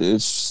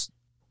 it's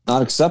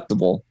not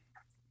acceptable.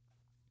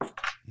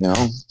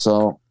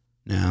 So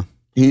yeah,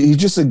 he's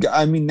just a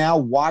guy. I mean, now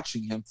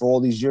watching him for all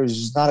these years,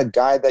 he's not a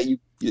guy that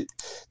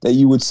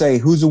you would say,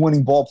 who's a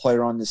winning ball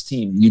player on this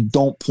team? You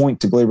don't point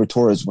to Gleyber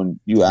Torres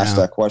when you ask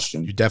that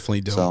question. You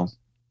definitely don't.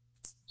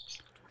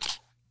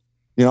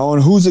 So,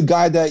 and who's a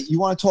guy that you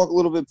want to talk a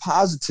little bit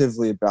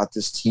positively about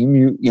this team?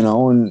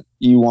 And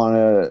you want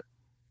to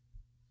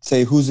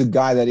say who's a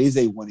guy that is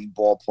a winning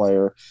ball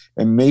player,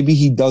 and maybe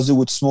he does it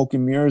with smoke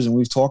and mirrors. And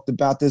we've talked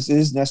about this.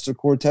 Is Nestor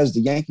Cortez?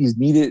 The Yankees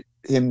needed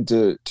him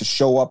to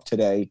show up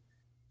today,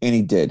 and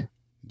he did.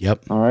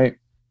 Yep. All right.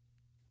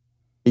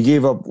 He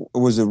gave up.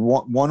 Was it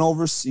one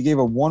over? He gave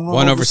up one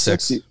run over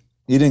 6. He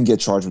didn't get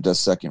charged with that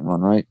second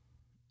run, right?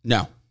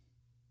 No,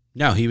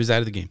 he was out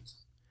of the game.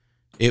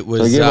 It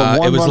was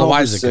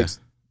Loizaga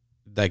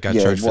that got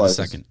charged for the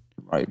second.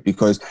 Right,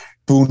 because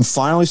Boone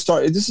finally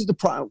started. This is the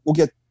problem. We'll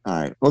get. All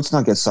right, let's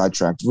not get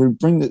sidetracked.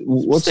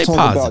 Let's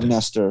talk about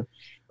Nestor.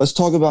 Let's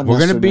talk about We're Nestor. We're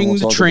going to bring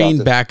the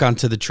train back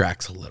onto the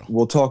tracks a little.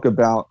 We'll talk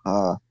about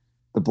the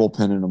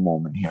bullpen in a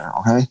moment here,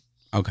 okay?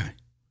 Okay.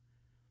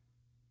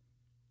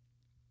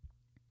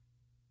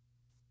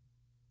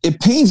 It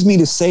pains me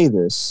to say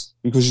this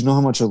because you know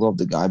how much I love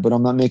the guy, but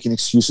I'm not making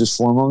excuses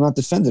for him. I'm not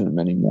defending him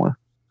anymore.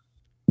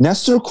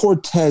 Nestor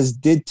Cortez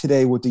did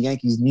today what the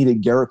Yankees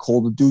needed Garrett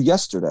Cole to do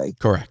yesterday.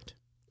 Correct.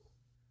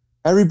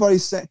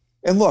 Everybody's saying,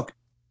 and look,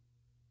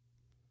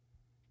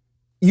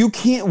 you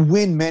can't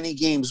win many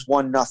games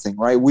 1-0,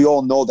 right? We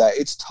all know that.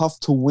 It's tough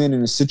to win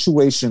in a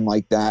situation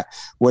like that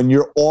when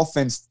your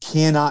offense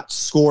cannot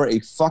score a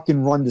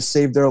fucking run to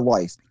save their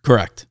life.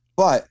 Correct.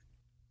 But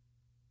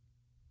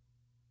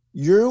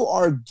you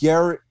are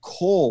Garrett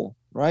Cole,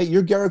 right?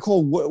 You're Garrett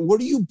Cole.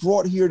 What are you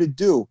brought here to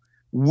do?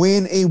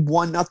 Win a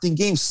 1-0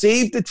 game.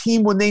 Save the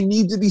team when they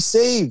need to be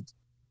saved.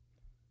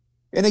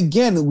 And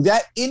again,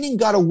 that inning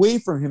got away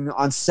from him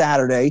on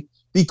Saturday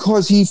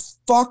because he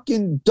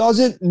fucking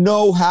doesn't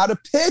know how to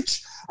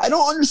pitch. I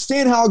don't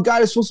understand how a guy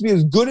that's supposed to be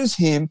as good as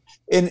him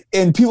and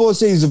people will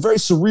say he's a very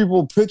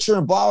cerebral pitcher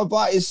and blah, blah,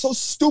 blah, is so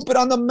stupid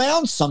on the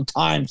mound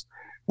sometimes.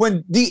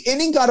 When the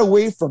inning got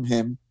away from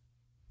him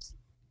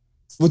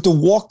with the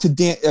walk to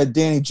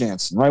Danny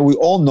Jansen, right? We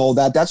all know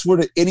that. That's where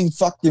the inning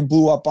fucking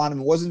blew up on him.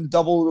 It wasn't the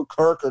double to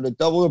Kirk or the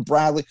double to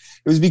Bradley.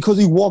 It was because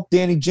he walked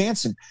Danny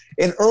Jansen.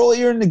 And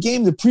earlier in the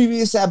game, the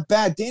previous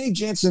at-bat, Danny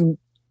Jansen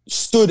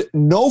stood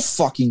no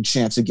fucking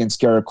chance against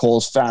Garrett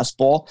Cole's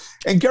fastball.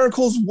 And Garrett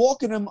Cole's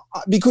walking him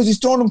because he's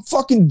throwing him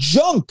fucking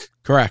junk.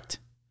 Correct.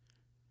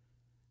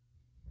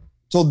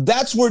 So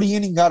that's where the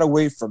inning got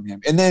away from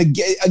him. And then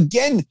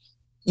again,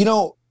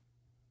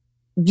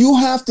 you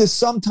have to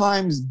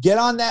sometimes get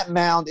on that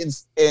mound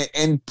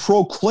and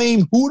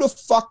proclaim who the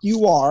fuck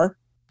you are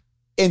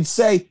and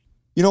say,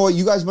 you know what,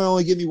 you guys might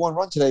only give me 1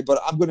 run today, but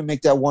I'm going to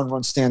make that 1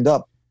 run stand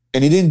up.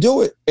 And he didn't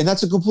do it. And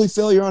that's a complete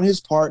failure on his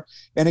part.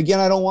 And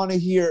again, I don't want to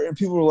hear, and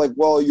people are like,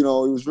 well, it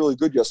was really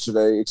good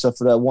yesterday, except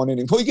for that 1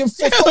 inning. But you gave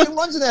 4 fucking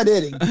runs in that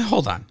inning.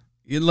 Hold on.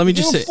 Let me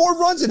just say 4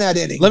 runs in that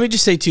inning. Let me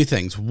just say 2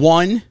 things.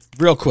 One,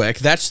 real quick,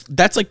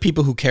 that's like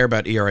people who care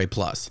about ERA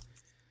plus.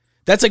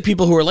 That's like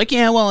people who are like,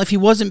 yeah, well, if he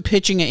wasn't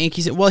pitching at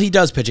Yankee Stadium, well, he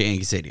does pitch at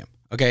Yankee Stadium.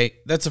 Okay,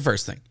 that's the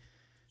first thing.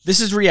 This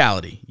is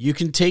reality. You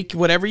can take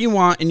whatever you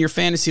want in your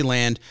fantasy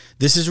land.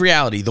 This is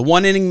reality. The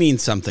 1 inning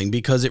means something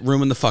because it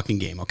ruined the fucking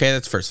game. Okay,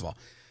 that's first of all.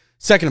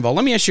 Second of all,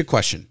 let me ask you a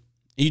question.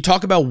 You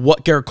talk about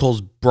what Garrett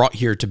Cole's brought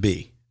here to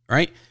be, all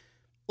right?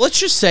 Let's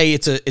just say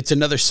it's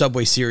another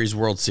Subway Series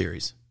World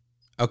Series.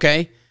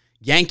 Okay?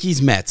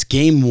 Yankees Mets,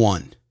 game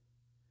 1.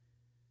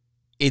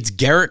 It's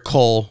Garrett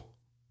Cole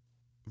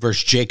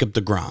versus Jacob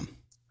deGrom.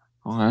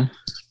 Okay.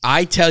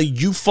 I tell you,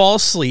 you fall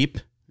asleep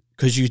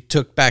because you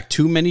took back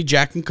too many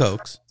Jack and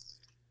Cokes.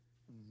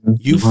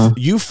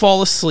 You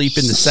fall asleep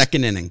in the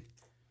second inning.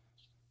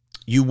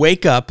 You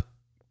wake up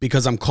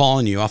because I'm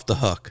calling you off the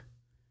hook.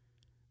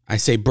 I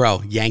say,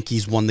 bro,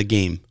 Yankees won the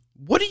game.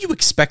 What do you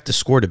expect the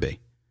score to be?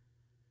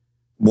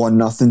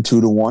 1-0,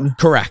 2-1.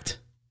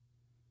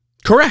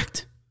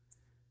 Correct.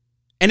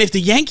 And if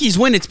the Yankees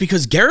win, it's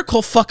because Garrett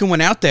Cole fucking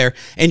went out there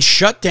and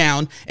shut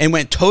down and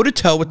went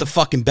toe-to-toe with the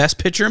fucking best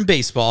pitcher in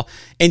baseball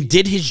and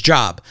did his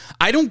job.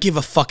 I don't give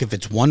a fuck if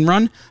it's 1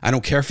 run. I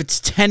don't care if it's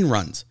 10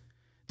 runs.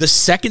 The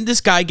second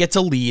this guy gets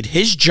a lead,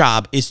 his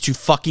job is to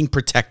fucking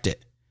protect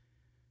it.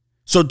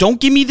 So don't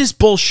give me this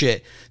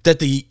bullshit that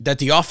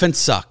the offense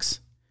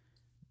sucks.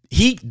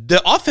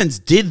 The offense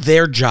did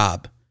their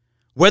job.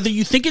 Whether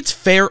you think it's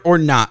fair or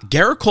not,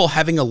 Garrett Cole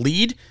having a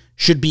lead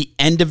should be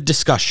end of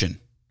discussion.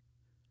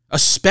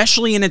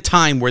 Especially in a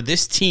time where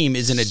this team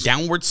is in a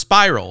downward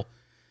spiral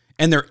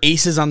and their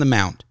ace is on the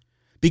mound.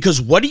 Because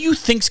what do you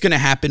think's going to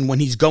happen when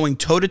he's going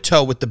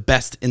toe-to-toe with the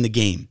best in the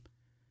game?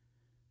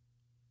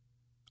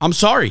 I'm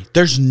sorry.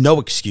 There's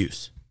no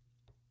excuse.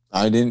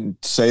 I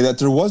didn't say that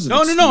there wasn't.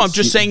 No. I'm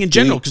just saying in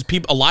general because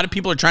a lot of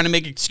people are trying to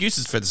make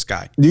excuses for this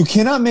guy. You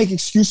cannot make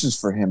excuses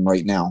for him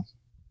right now.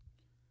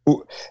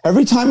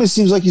 Every time it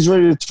seems like he's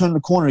ready to turn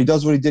the corner, he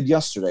does what he did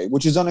yesterday,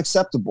 which is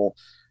unacceptable.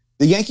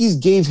 The Yankees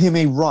gave him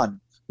a run.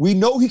 We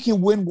know he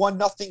can win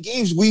 1-0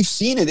 games. We've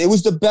seen it. It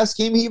was the best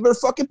game he ever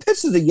fucking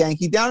pitched as a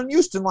Yankee down in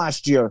Houston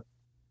last year.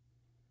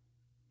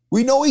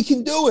 We know he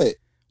can do it.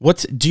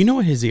 Do you know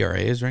what his ERA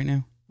is right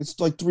now? It's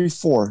like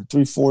 3.4,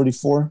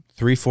 3.44.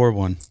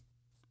 3.41.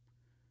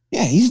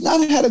 Yeah, he's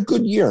not had a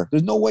good year.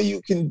 There's no way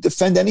you can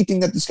defend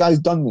anything that this guy's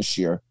done this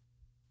year.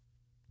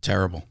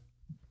 Terrible.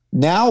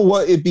 Now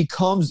what it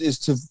becomes is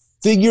to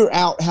figure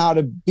out how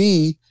to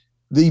be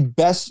the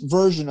best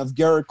version of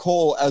Garrett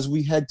Cole as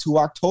we head to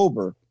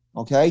October.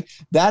 Okay,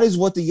 that is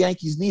what the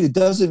Yankees need. It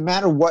doesn't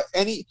matter what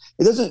what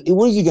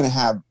is he going to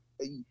have?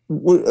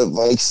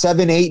 Like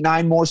 7, 8,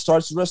 9 more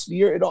starts the rest of the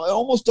year. It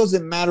almost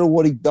doesn't matter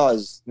what he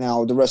does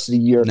now the rest of the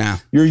year. Nah.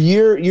 Your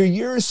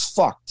year is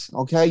fucked.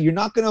 Okay, you're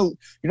not gonna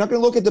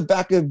look at the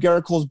back of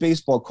Garrett Cole's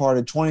baseball card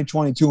in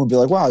 2022 and be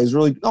like, wow,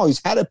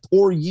 he's had a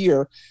poor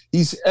year.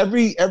 He's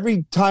every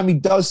time he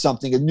does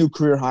something, a new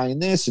career high in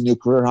this, a new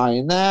career high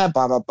in that,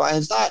 blah blah blah. And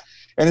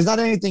it's not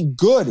anything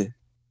good.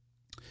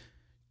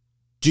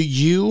 Do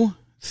you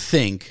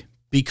think,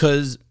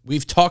 because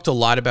we've talked a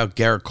lot about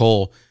Garrett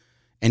Cole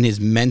and his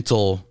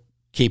mental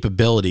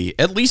capability,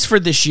 at least for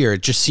this year,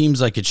 it just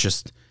seems like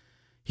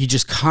he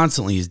just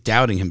constantly is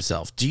doubting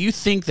himself. Do you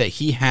think that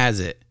he has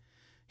it?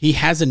 He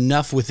has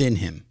enough within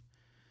him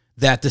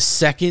that the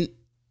second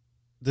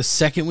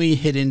we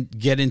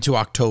get into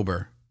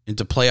October,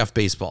 into playoff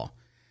baseball,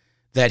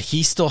 that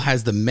he still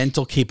has the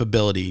mental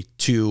capability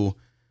to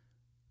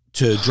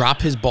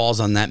drop his balls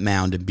on that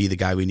mound and be the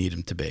guy we need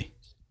him to be?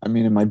 I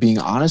mean, am I being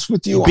honest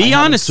with you? Be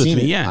honest with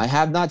me, yeah. I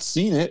have not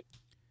seen it.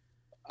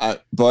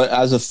 But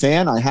as a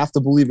fan, I have to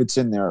believe it's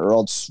in there, or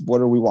else what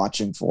are we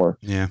watching for?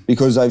 Yeah.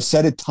 Because I've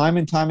said it time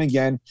and time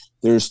again.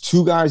 There's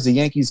 2 guys the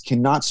Yankees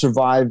cannot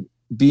survive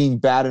being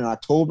bad in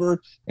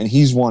October, and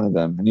he's one of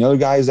them. And the other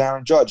guy is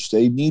Aaron Judge.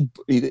 They need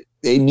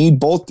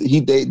both.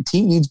 The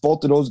team needs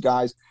both of those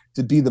guys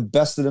to be the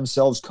best of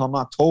themselves come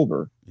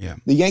October. Yeah.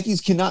 The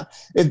Yankees cannot.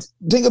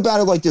 Think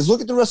about it like this.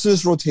 Look at the rest of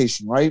this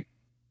rotation, right?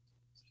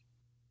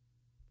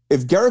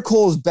 If Garrett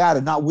Cole is bad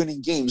at not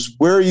winning games,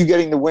 where are you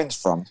getting the wins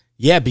from?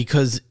 Yeah,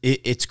 because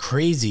it's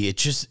crazy.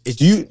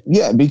 Do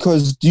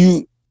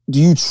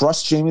you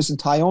trust Jameson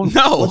Taillon?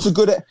 No.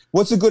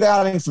 What's a good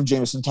outing from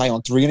Jameson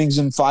Taillon? 3 innings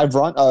and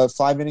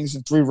 5 innings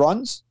and 3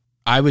 runs?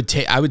 I would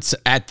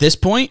at this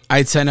point,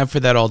 I'd sign up for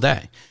that all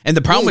day. And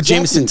the problem with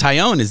Jameson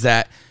Taillon is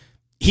that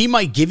he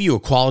might give you a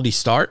quality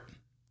start,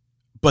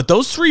 but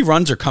those 3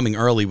 runs are coming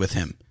early with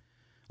him.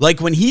 Like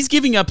when he's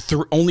giving up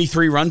only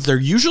 3 runs, they're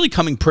usually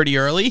coming pretty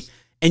early,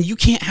 and you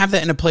can't have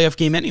that in a playoff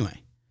game anyway.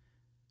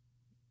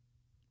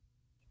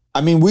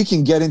 I mean, we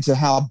can get into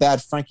how bad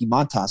Frankie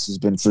Montas has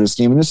been for this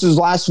game. And this is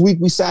last week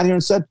we sat here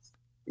and said,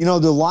 the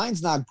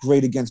line's not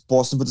great against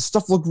Boston, but the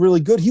stuff looked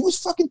really good. He was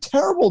fucking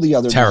terrible the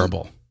other night.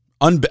 Terrible.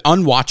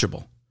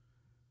 Unwatchable.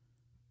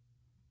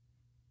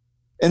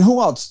 And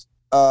who else?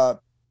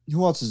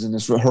 Who else is in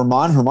this?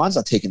 Herman's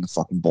not taking the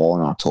fucking ball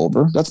in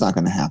October. That's not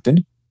going to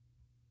happen.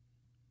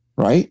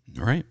 Right?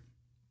 Right.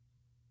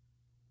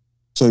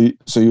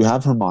 So you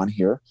have Herman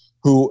here,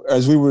 who,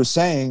 as we were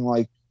saying,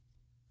 like,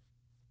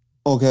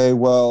 okay,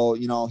 well,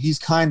 he's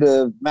kind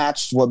of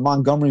matched what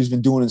Montgomery's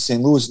been doing in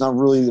St. Louis. Not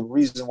really the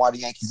reason why the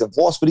Yankees have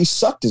lost, but he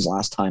sucked his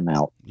last time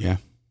out. Yeah.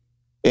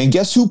 And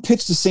guess who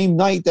pitched the same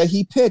night that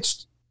he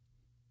pitched?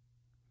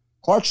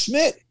 Clark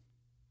Schmidt.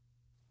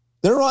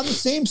 They're on the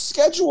same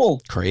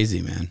schedule.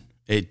 Crazy, man.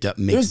 It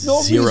makes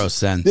zero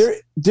sense.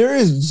 There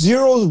is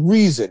zero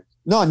reason.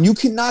 None. You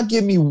cannot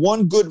give me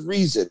one good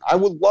reason. I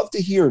would love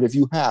to hear it if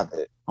you have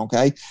it,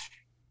 okay?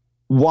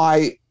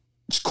 Why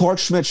Clark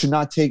Schmidt should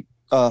not take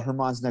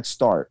Herman's next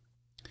start.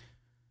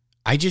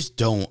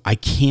 I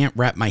can't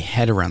wrap my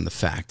head around the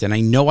fact, and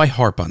I know I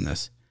harp on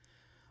this.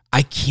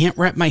 I can't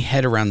wrap my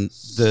head around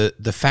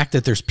the fact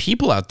that there's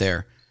people out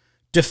there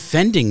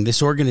defending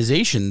this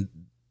organization,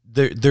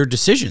 their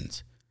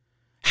decisions.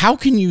 How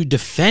can you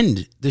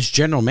defend this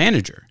general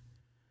manager?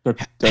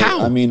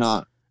 How? I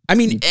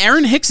mean,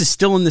 Aaron Hicks is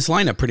still in this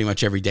lineup pretty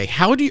much every day.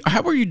 How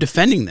are you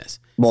defending this?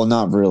 well,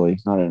 not really,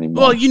 not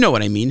anymore. Well, you know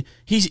what I mean.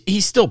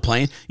 He's still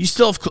playing. You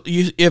still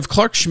have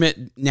Clark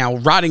Schmidt now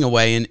rotting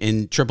away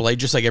in AAA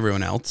just like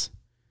everyone else,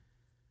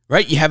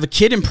 right? You have a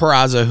kid in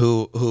Peraza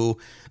who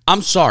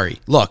I'm sorry.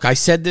 Look, I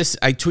said this.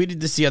 I tweeted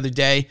this the other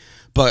day.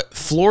 But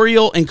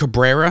Florial and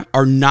Cabrera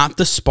are not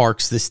the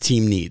sparks this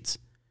team needs.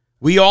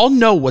 We all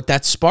know what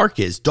that spark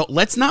is.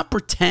 Let's not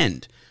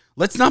pretend.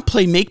 Let's not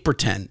play make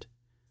pretend.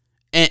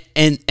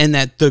 And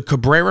that the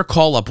Cabrera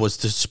call up was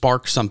to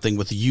spark something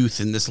with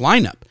youth in this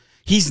lineup.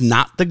 He's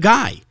not the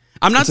guy.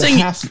 I'm not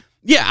saying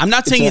I'm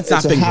not saying it's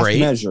not been great.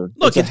 Measure.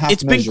 Look,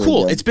 it's been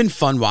cool. Again. It's been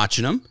fun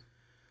watching him.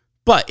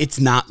 But it's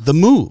not the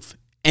move.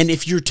 And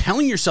if you're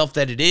telling yourself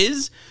that it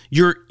is,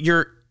 you're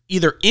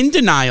either in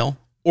denial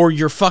or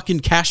your fucking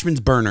Cashman's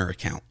burner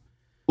account.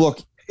 Look,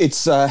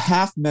 it's a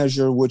half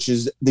measure, which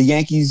is the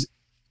Yankees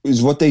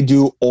is what they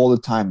do all the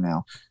time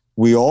now.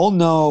 We all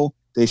know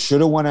they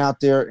should have went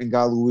out there and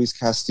got Luis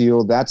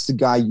Castillo. That's the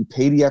guy. You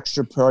pay the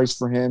extra price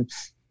for him.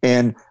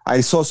 And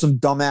I saw some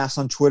dumbass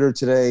on Twitter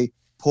today.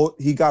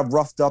 He got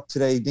roughed up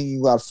today. I think he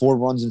got 4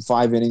 runs in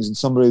 5 innings, and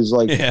somebody was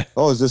like,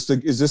 "Oh, is this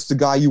the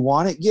guy you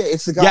wanted?" Yeah,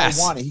 it's the guy I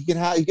wanted. He can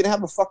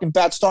have a fucking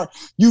bad start.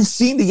 You've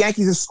seen the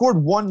Yankees have scored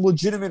 1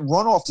 legitimate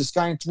run off this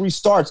guy in 3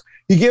 starts.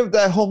 He gave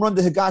that home run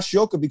to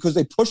Higashioka because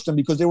they pushed him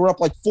because they were up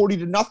like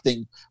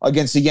 40-0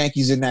 against the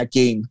Yankees in that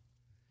game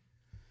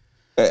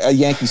at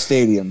Yankee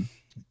Stadium.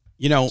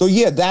 So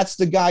yeah, that's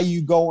the guy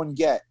you go and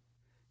get.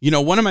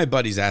 One of my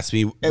buddies asked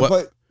me,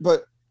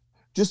 but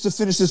just to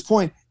finish this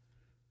point,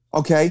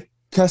 okay.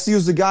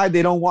 Castillo's the guy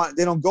they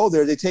don't go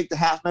there. They take the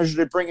half measure,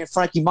 they bring in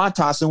Frankie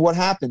Montas, and what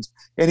happens?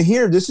 And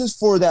here, this is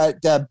for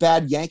that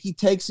bad Yankee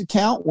takes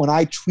account. When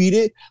I tweet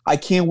it, I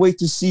can't wait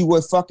to see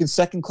what fucking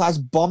second class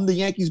bum the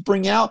Yankees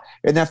bring out.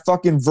 And that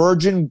fucking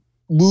virgin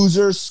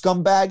loser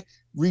scumbag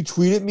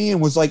retweeted me and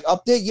was like,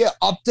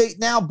 update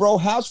now, bro.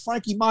 How's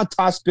Frankie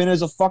Montas been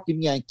as a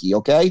fucking Yankee,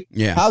 okay?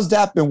 Yeah. How's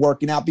that been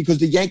working out? Because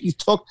the Yankees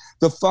took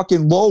the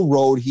fucking low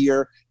road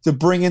here to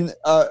bring in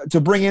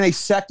a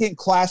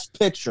second-class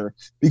pitcher,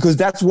 because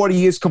that's what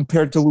he is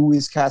compared to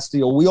Luis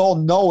Castillo. We all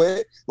know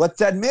it.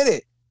 Let's admit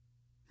it.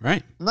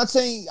 Right. I'm not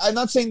saying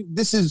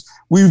this is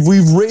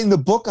we've written the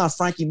book on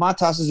Frankie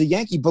Montas as a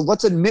Yankee, but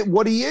let's admit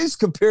what he is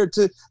compared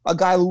to a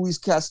guy Luis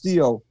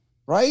Castillo,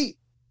 right?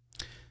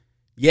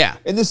 Yeah.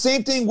 And the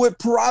same thing with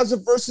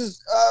Peraza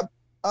versus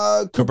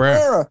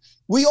Cabrera.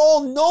 We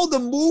all know the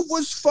move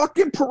was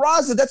fucking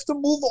Peraza. That's the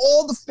move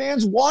all the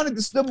fans wanted.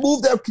 This is the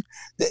move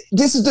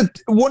this is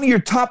one of your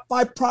top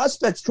 5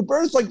 prospects.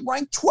 Cabrera's like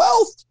ranked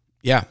 12th.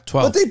 Yeah,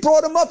 12. But they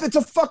brought him up. It's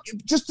a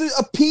just to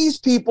appease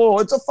people.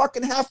 It's a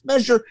fucking half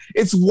measure.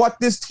 It's what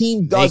this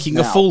team does. Making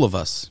a fool of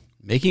us.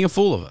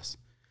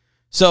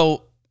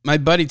 So my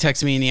buddy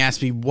texted me and he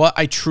asked me what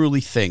I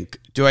truly think.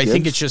 Do I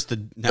think it's just a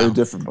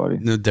different buddy?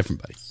 No,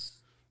 different buddy.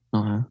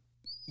 Uh-huh.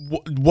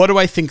 What do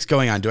I think's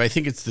going on? Do I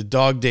think it's the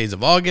dog days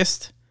of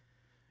August?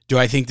 Do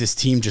I think this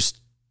team just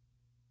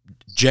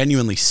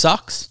genuinely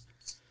sucks?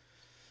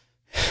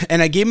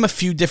 And I gave him a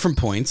few different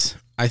points.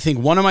 I think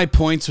one of my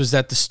points was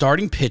that the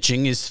starting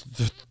pitching is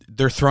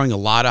they're throwing a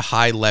lot of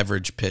high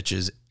leverage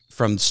pitches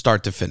from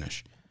start to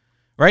finish,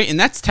 right? And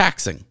that's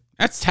taxing.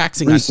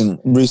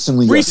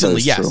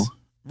 Recently, yes. True.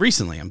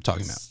 Recently, I'm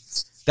talking about.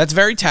 That's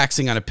very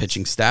taxing on a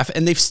pitching staff,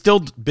 and they've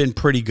still been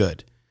pretty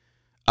good.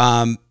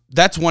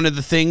 That's one of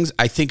the things.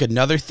 I think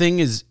another thing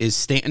is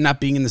Stanton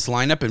not being in this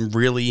lineup and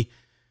really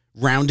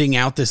rounding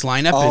out this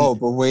lineup.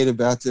 But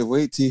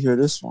wait till you hear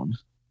this one.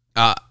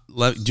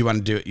 Do you want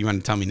to do it? You want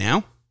to tell me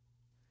now?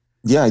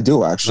 Yeah, I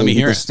do actually. Let me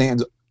hear it.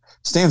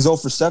 Stan's 0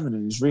 for 7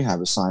 in his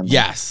rehab assignment.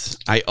 Yes,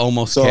 I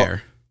almost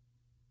care.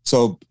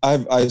 So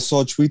I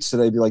saw tweets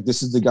today be like,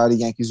 "This is the guy the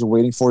Yankees are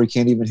waiting for. He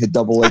can't even hit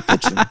Double-A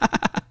pitching."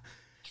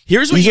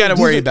 Here's what you got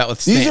to worry about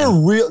with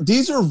Stanton.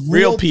 These are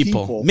real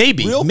people.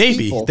 Maybe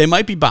people. They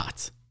might be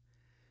bots.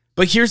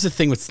 But here's the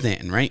thing with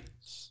Stanton, right?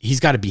 He's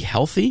got to be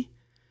healthy,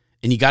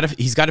 and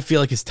he's got to feel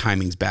like his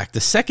timing's back.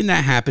 The second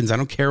that happens, I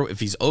don't care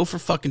if he's 0 for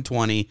fucking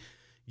 20,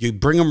 you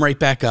bring him right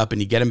back up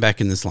and you get him back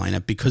in this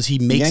lineup because he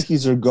makes. The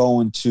Yankees are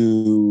going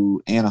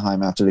to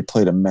Anaheim after they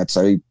play the Mets.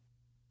 I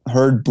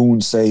heard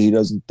Boone say he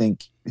doesn't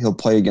think he'll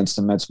play against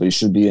the Mets, but he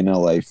should be in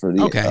LA for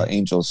the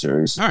Angels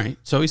series. All right,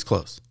 so he's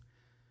close.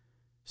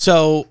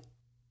 So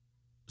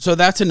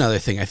that's another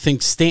thing. I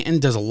think Stanton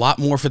does a lot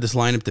more for this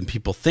lineup than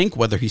people think,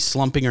 whether he's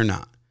slumping or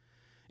not.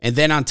 And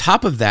then on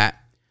top of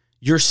that,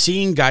 you're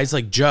seeing guys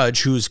like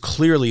Judge, who's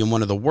clearly in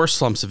one of the worst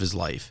slumps of his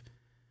life.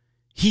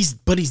 He's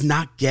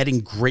not getting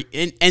great.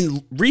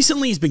 And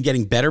recently he's been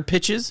getting better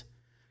pitches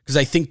because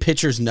I think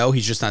pitchers know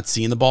he's just not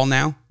seeing the ball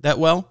now that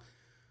well.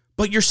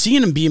 But you're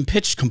seeing him being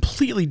pitched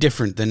completely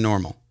different than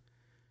normal.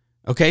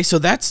 Okay, so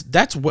that's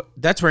where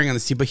I'm going to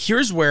see. But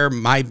here's where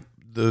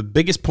the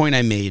biggest point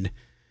I made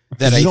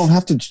that you don't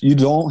have to pitch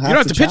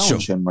to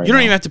him. Right you don't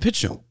now. even have to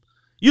pitch to him.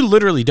 You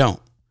literally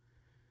don't.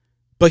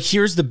 But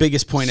here's the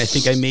biggest point I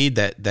think I made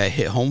that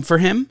hit home for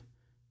him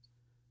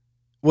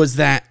was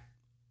that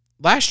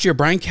last year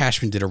Brian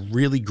Cashman did a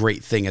really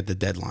great thing at the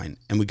deadline,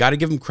 and we got to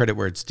give him credit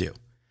where it's due.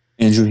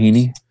 Andrew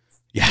Heaney?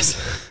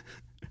 Yes.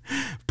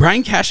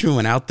 Brian Cashman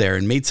went out there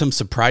and made some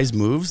surprise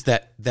moves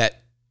that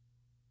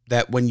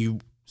when you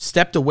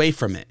stepped away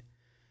from it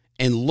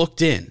and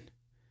looked in,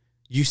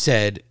 you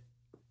said,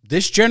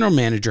 this general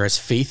manager has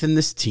faith in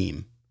this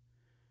team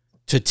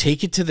to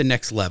take it to the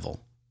next level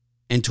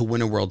and to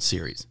win a World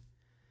Series.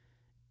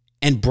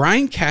 And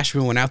Brian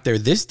Cashman went out there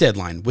this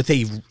deadline with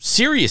a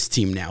serious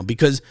team now,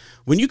 because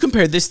when you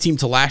compare this team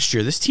to last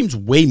year, this team's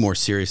way more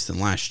serious than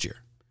last year.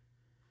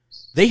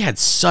 They had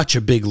such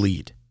a big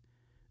lead.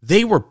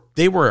 They were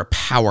a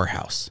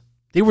powerhouse.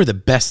 They were the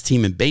best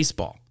team in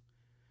baseball.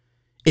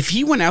 If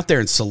he went out there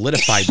and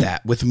solidified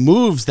that with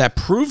moves that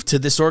proved to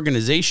this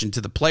organization,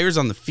 to the players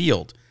on the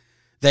field,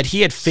 that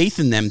he had faith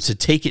in them to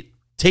take it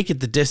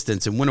the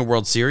distance and win a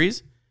World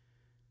Series,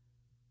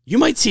 you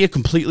might see a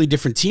completely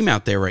different team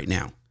out there right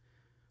now.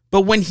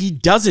 But when he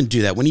doesn't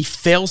do that, when he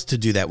fails to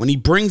do that, when he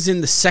brings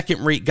in the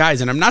second-rate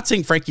guys, and I'm not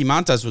saying Frankie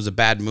Montas was a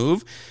bad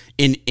move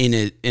in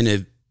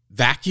a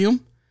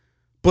vacuum,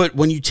 but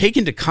when you take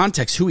into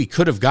context who he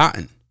could have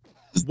gotten,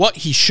 what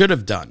he should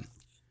have done,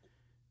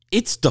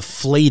 it's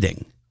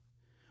deflating.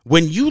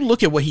 When you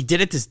look at what he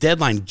did at this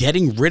deadline,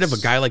 getting rid of a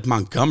guy like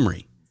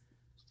Montgomery,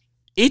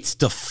 it's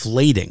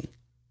deflating.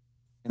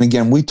 And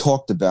again, we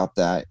talked about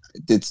that.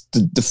 It's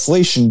the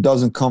deflation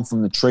doesn't come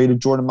from the trade of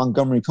Jordan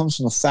Montgomery. It comes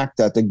from the fact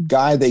that the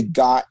guy they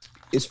got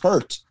is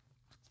hurt.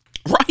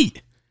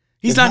 Right.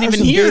 He's not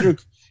even here.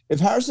 If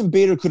Harrison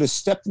Bader could have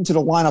stepped into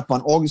the lineup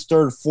on August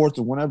 3rd or 4th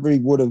or whenever he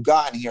would have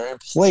gotten here and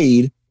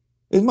played,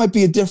 it might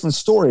be a different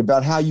story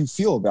about how you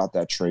feel about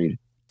that trade.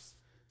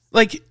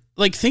 Like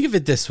think of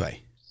it this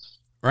way,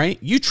 right?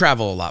 You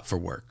travel a lot for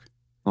work.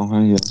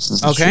 Okay,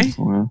 yes. Okay?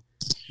 True.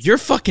 You're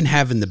fucking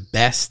having the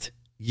best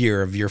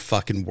year of your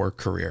fucking work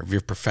career, of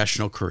your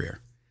professional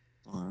career.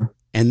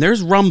 And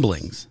there's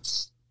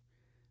rumblings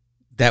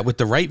that with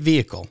the right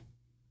vehicle,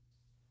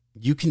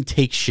 you can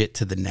take shit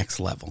to the next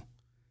level.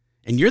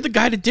 And you're the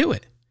guy to do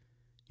it.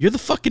 You're the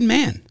fucking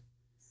man.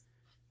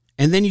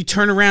 And then you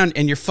turn around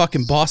and your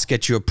fucking boss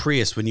gets you a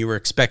Prius when you were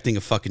expecting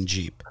a fucking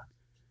Jeep.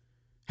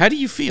 How do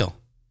you feel?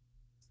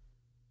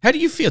 How do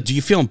you feel? Do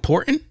you feel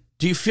important?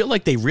 Do you feel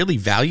like they really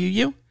value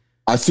you?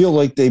 I feel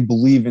like they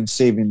believe in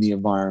saving the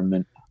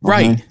environment.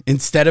 Right.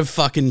 Instead of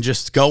fucking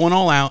just going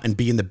all out and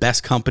being the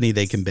best company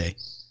they can be.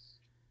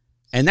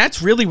 And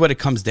that's really what it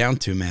comes down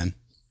to, man.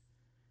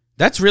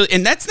 That's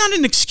not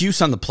an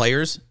excuse on the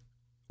players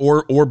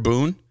or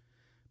Boone,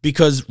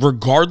 because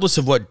regardless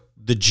of what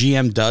the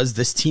GM does,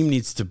 this team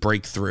needs to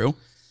break through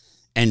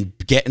and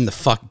get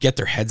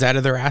their heads out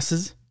of their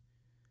asses.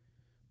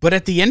 But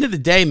at the end of the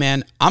day,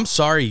 man, I'm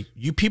sorry.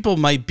 You people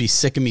might be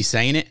sick of me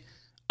saying it.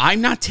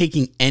 I'm not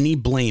taking any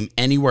blame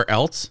anywhere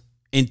else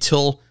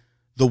until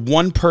the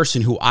one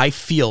person who I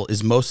feel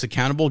is most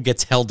accountable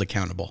gets held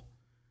accountable.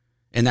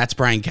 And that's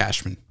Brian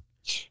Cashman.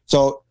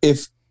 So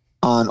if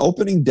on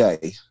opening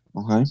day,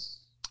 okay,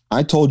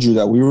 I told you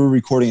that we were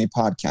recording a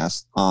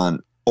podcast on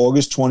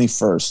August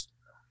 21st,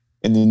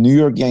 and the New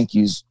York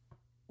Yankees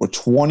were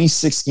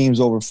 26 games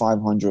over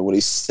 500 with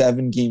a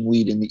 7-game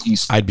lead in the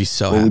East. I'd be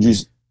so happy.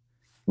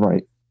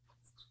 Right.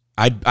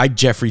 I'd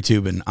Jeffrey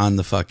Toobin on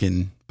the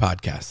fucking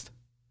podcast.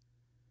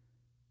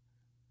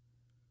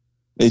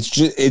 It's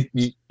just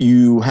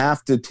you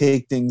have to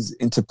take things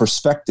into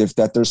perspective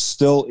that they're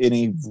still in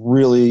a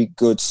really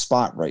good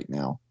spot right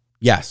now.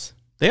 Yes,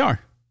 they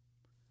are.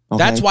 Okay?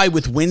 That's why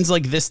with wins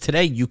like this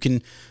today, you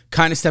can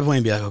kind of step away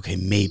and be like, okay,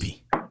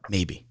 maybe.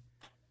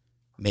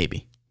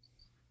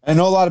 I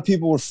know a lot of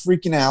people were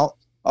freaking out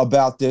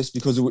about this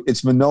because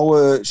it's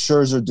Manoah,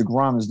 Scherzer,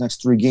 DeGrom his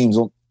next 3 games.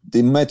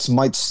 The Mets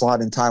might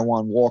slot in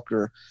Taijuan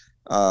Walker,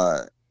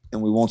 and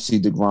we won't see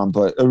DeGrom.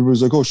 But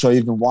everybody's like, oh, should I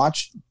even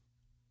watch?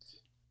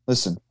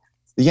 Listen,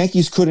 the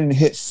Yankees couldn't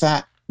hit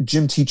fat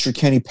gym teacher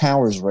Kenny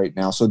Powers right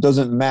now, so it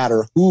doesn't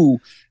matter who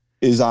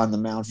is on the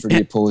mound for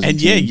the opposing team.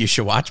 And yeah, you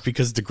should watch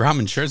because DeGrom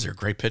and Scherzer are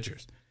great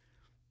pitchers.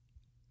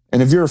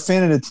 And if you're a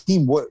fan of the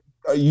team, what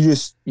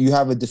you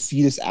have a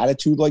defeatist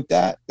attitude like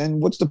that, then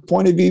what's the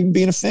point of even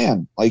being a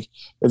fan? Like,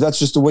 if that's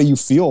just the way you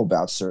feel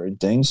about certain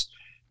things.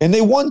 And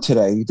they won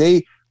today.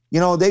 They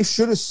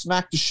should have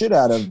smacked the shit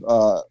out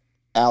of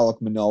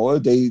Alek Manoah.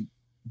 They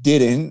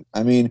didn't.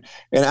 I mean,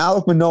 and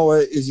Alek Manoah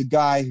is a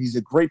guy, he's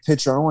a great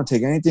pitcher. I don't want to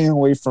take anything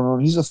away from him.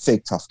 He's a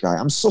fake tough guy.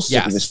 I'm so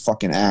sick of this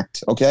fucking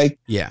act, okay?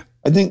 Yeah.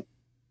 Do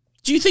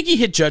you think he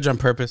hit Judge on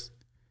purpose?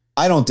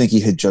 I don't think he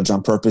hit Judge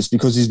on purpose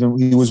because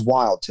he was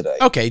wild today.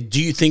 Okay.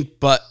 Do you think,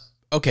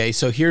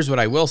 so here's what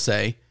I will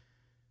say.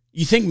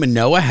 You think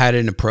Manoah had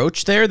an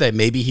approach there that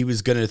maybe he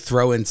was going to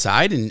throw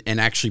inside and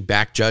actually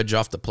back Judge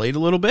off the plate a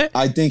little bit?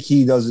 I think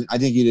he doesn't. I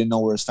think he didn't know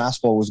where his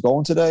fastball was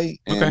going today,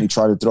 and he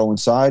tried to throw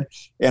inside.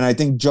 And I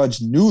think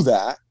Judge knew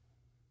that,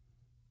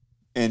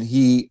 and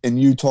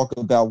you talk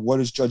about what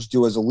does Judge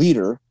do as a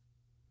leader,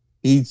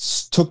 he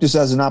took this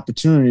as an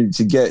opportunity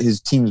to get his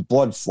team's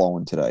blood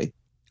flowing today.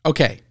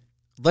 Okay,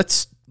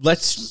 let's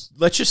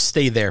just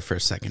stay there for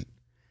a second.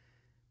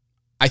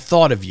 I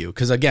thought of you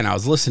because, again, I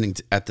was listening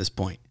at this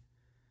point.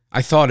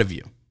 I thought of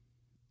you.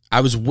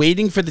 I was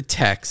waiting for the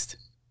text,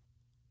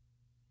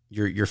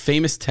 your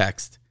famous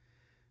text,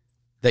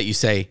 that you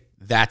say,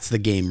 that's the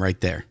game right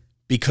there.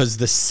 Because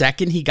the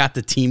second he got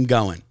the team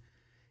going,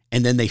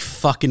 and then they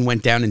fucking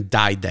went down and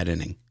died that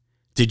inning,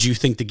 did you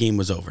think the game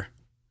was over?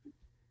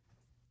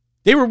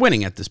 They were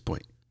winning at this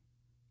point.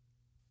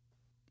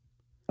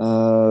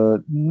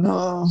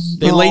 No.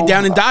 They laid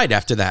down and died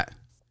after that.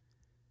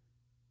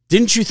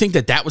 Didn't you think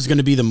that was going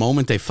to be the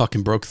moment they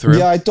fucking broke through?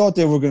 Yeah, I thought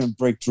they were going to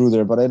break through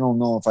there, but I don't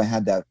know if I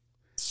had that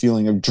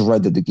feeling of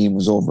dread that the game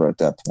was over at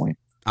that point.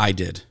 I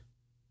did.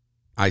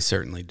 I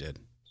certainly did.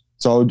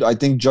 So I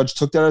think Judge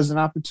took that as an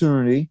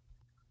opportunity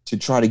to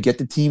try to get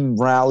the team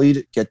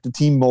rallied, get the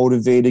team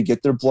motivated,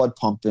 get their blood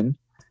pumping.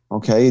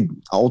 Okay.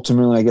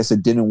 Ultimately, I guess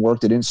it didn't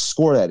work. They didn't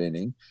score that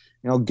inning.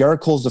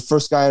 Garrett Cole's the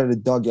first guy out of the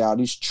dugout.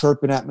 He's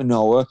chirping at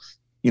Manoah.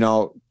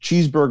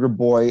 Cheeseburger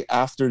Boy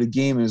after the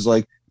game is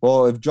like,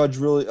 well, if Judge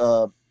really,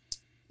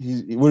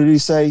 what did he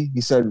say?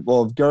 He said,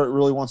 well, if Garrett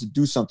really wants to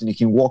do something, he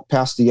can walk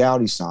past the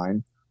Audi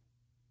sign.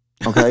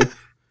 Okay.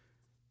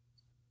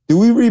 Do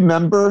we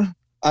remember?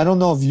 I don't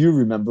know if you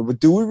remember, but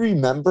do we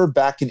remember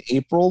back in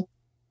April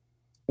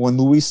when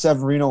Luis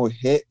Severino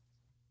hit?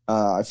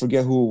 I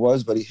forget who it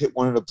was, but he hit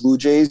one of the Blue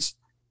Jays,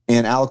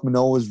 and Alek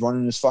Manoah was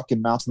running his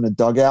fucking mouth from the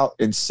dugout,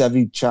 and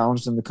Sevy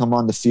challenged him to come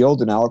on the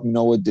field, and Alek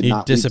Manoah did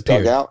not leave the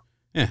dugout.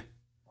 Yeah.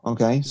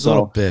 Okay. So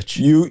little bitch.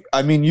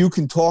 You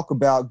can talk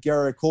about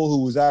Garrett Cole,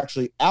 who was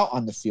actually out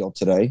on the field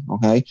today.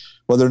 Okay.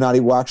 Whether or not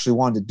he actually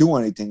wanted to do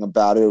anything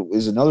about it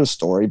is another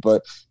story,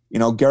 but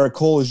Garrett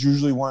Cole is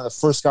usually one of the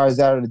first guys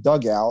out of the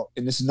dugout,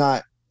 and this is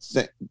not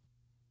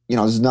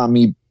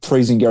me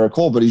praising Garrett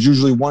Cole, but he's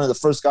usually one of the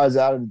first guys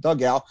out of the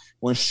dugout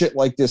when shit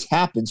like this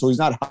happens. So he's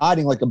not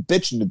hiding like a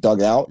bitch in the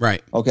dugout.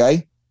 Right.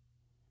 Okay.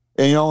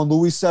 And, and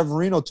Luis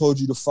Severino told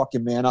you to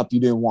fucking man up.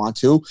 You didn't want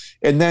to.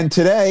 And then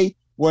today,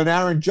 when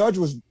Aaron Judge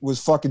was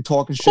fucking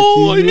talking shit to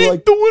you, I didn't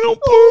like, do it on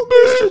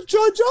purpose. Mr.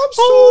 Judge, I'm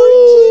sorry,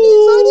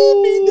 please. I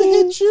didn't mean to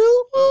hit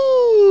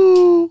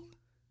you.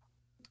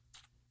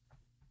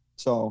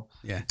 So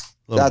yeah,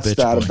 that's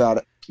that boy. About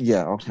it.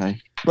 Yeah, okay.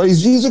 But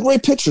he's a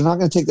great pitcher. Not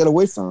going to take that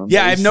away from him.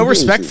 Yeah, I have no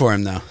respect for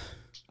him, though.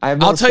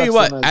 I'll tell you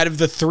what, out of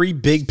the three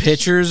big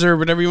pitchers or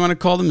whatever you want to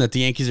call them that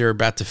the Yankees are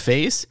about to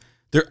face,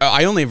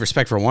 I only have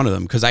respect for one of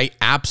them because I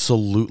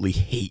absolutely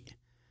hate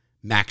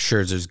Max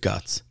Scherzer's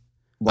guts.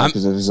 Why?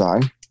 Because of his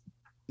eye?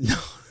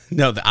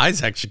 No, the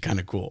eye's actually kind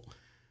of cool.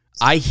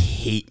 I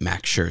hate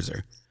Max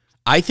Scherzer.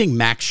 I think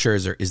Max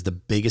Scherzer is the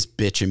biggest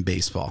bitch in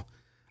baseball.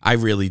 I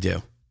really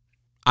do.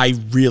 I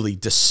really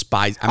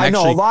despise. I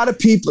know a lot of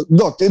people.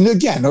 Look, and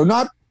again, they're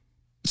not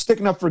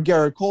sticking up for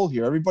Garrett Cole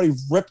here. Everybody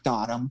ripped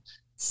on him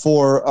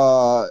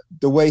for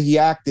the way he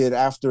acted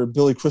after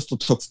Billy Crystal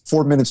took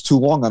 4 minutes too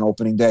long on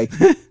opening day.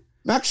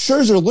 Max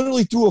Scherzer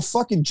literally threw a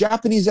fucking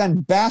Japanese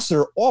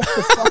ambassador off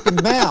the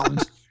fucking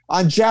mound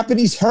on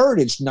Japanese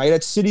Heritage Night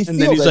at Citi Field.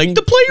 And then he's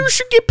the players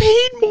should get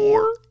paid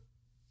more.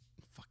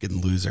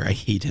 Fucking loser. I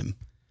hate him.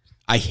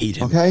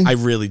 Okay? I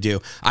really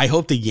do. I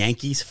hope the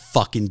Yankees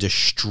fucking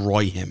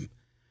destroy him.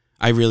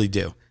 I really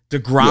do.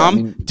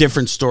 DeGrom,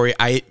 different story.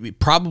 I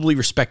probably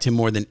respect him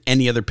more than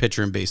any other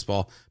pitcher in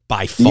baseball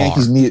by far.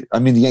 The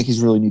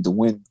Yankees really need to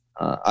win.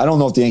 I don't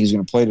know if the Yankees are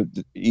going to play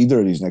either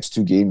of these next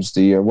two games.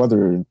 The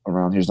weather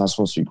around here is not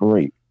supposed to be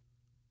great.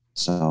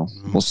 So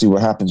we'll see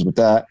what happens with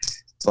that.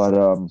 But,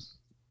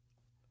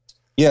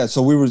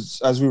 so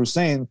as we were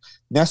saying,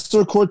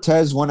 Nestor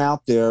Cortez went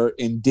out there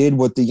and did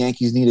what the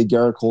Yankees needed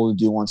Garrett Cole to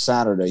do on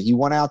Saturday. He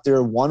went out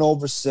there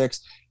 1/6.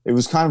 It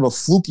was kind of a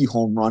fluky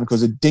home run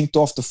because it dinked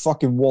off the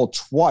fucking wall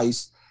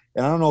twice.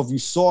 And I don't know if you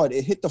saw it.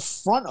 It hit the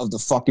front of the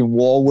fucking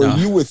wall where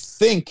you would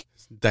think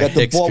that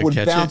the ball would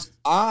bounce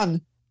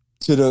on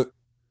to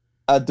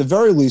at the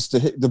very least,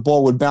 the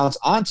ball would bounce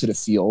onto the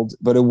field,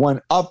 but it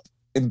went up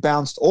and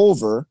bounced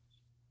over.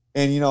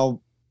 And,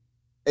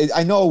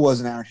 I know it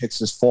wasn't Aaron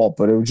Hicks's fault,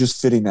 but it was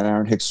just fitting that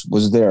Aaron Hicks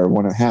was there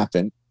when it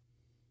happened.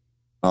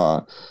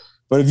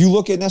 But if you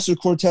look at Nestor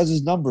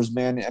Cortez's numbers,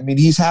 man,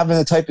 he's having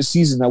the type of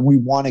season that we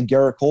wanted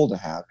Garrett Cole to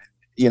have.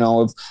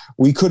 If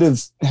we could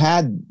have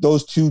had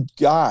those two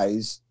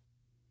guys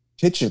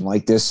pitching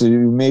like this,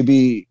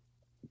 maybe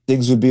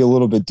things would be a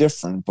little bit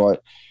different.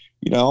 But,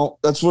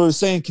 that's what I was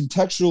saying.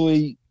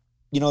 Contextually,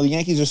 the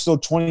Yankees are still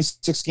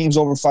 26 games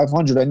over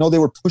 500. I know they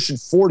were pushing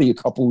 40 a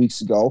couple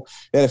weeks ago.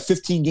 They had a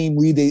 15-game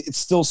lead. It's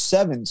still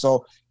 7.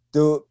 So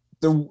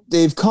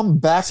they've come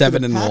back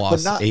 7 in the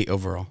loss, 8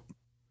 overall.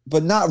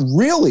 But not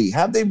really.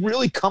 Have they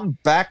really come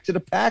back to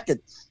the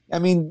packet?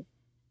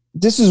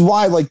 This is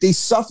why, they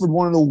suffered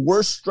one of the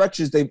worst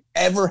stretches they've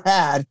ever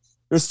had.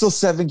 They're still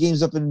 7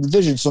 games up in the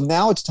division. So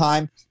now it's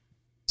time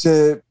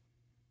to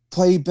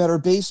play better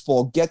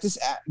baseball. Get this,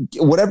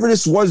 whatever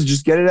this was,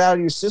 just get it out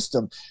of your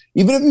system.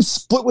 Even if you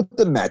split with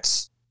the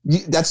Mets,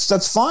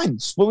 That's fine.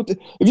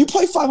 If you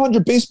play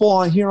 500 baseball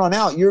on here on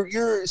out,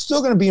 you're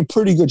still going to be in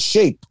pretty good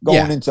shape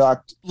going into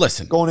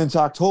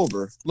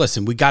October.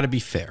 Listen, we got to be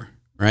fair,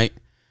 right?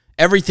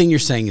 Everything you're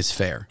saying is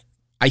fair.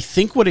 I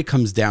think what it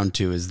comes down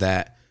to is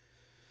that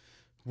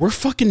we're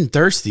fucking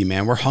thirsty,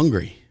 man. We're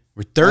hungry.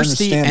 We're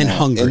thirsty and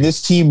hungry. And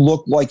this team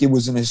looked like it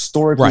was an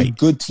historically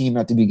good team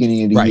at the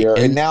beginning of the year,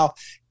 and now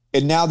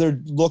they're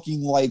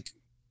looking like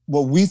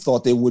what we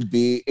thought they would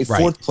be, a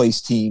fourth place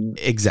team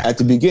at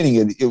the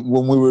beginning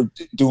when we were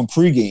doing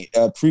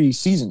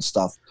preseason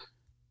stuff.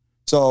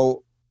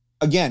 So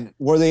again,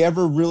 were they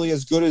ever really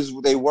as good as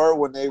they were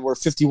when they were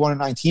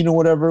 51-19 or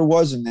whatever it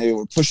was, and they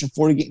were pushing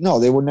 40 games? No,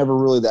 they were never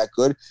really that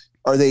good.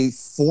 Are they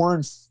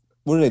 5-14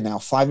 or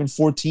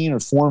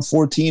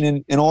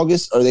 4-14 in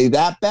August? Are they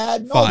that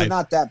bad? No, they're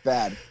not that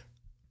bad.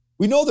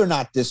 We know they're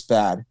not this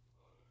bad.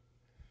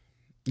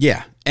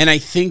 Yeah, and I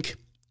think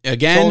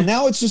again, so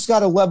now it's just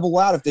got to level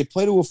out. If they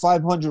play to a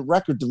 500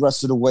 record the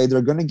rest of the way,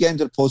 they're going to get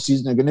into the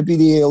postseason. They're going to be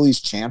the AL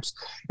East champs.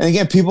 And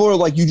again, people are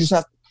like,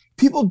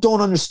 people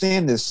don't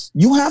understand this.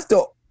 You have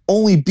to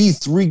only be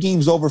 3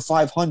 games over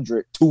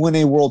 500 to win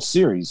a World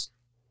Series.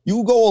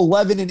 You go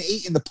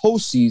 11-8 in the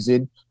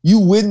postseason, you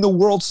win the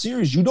World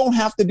Series. You don't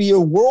have to be a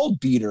world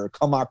beater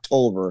come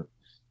October.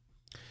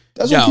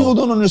 That's what people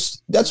don't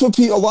understand. That's what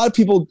a lot of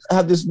people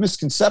have this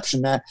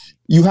misconception that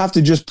you have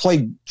to just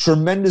play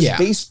tremendous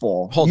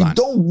baseball. You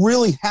don't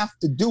really have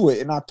to do it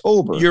in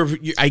October.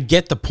 I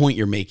get the point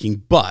you're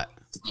making, but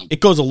it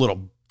goes a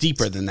little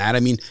deeper than that. I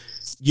mean,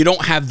 you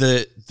don't have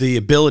the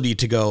ability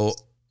to go,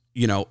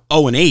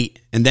 0-8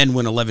 and then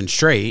win 11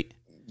 straight.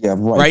 Yeah,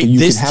 right.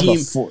 This team,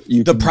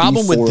 the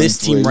problem with this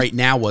team right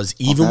now was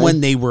even when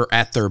they were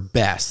at their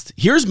best.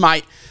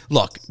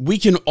 Look, we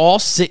can all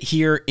sit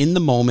here in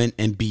the moment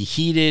and be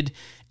heated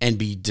and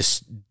be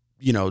just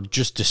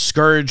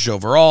discouraged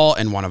overall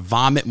and want to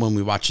vomit when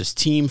we watch this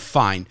team.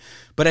 Fine.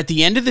 But at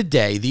the end of the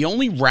day, the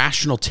only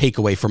rational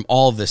takeaway from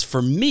all of this,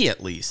 for me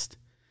at least,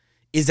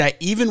 is that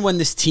even when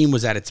this team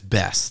was at its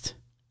best,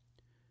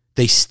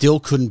 they still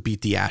couldn't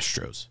beat the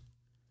Astros.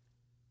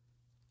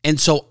 And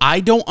so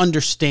I don't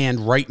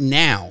understand right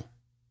now,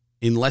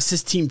 unless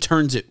this team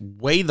turns it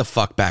way the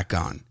fuck back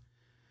on,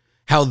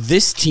 how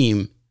this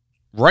team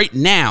right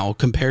now,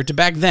 compared to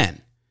back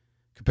then,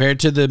 compared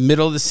to the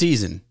middle of the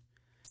season,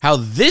 how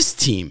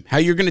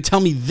you're going to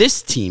tell me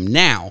this team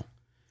now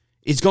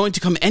is going to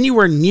come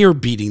anywhere near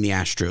beating the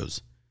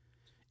Astros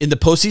in the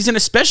postseason,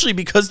 especially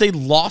because they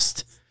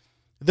lost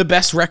the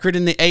best record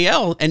in the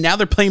AL and now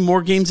they're playing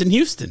more games in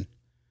Houston.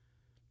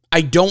 I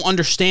don't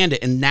understand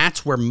it, and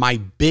that's where my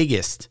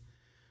biggest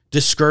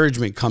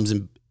discouragement comes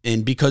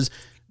in because,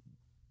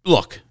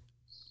 look,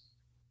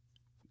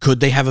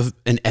 could they have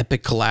an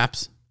epic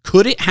collapse?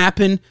 Could it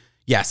happen?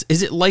 Yes.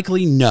 Is it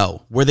likely?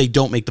 No, where they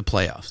don't make the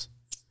playoffs.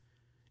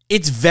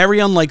 It's very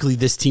unlikely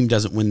this team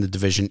doesn't win the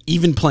division,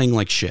 even playing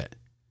like shit.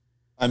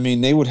 I mean,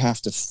 they would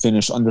have to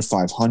finish under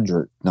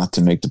 500 not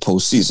to make the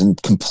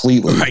postseason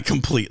completely. Right,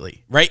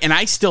 completely. Right, and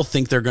I still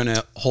think they're going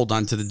to hold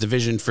on to the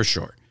division for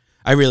sure.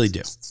 I really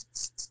do.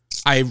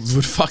 I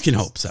would fucking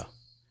hope so.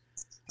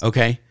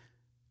 Okay?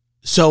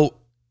 So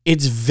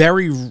it's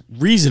very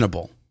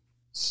reasonable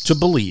to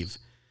believe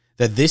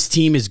that this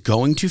team is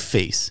going to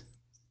face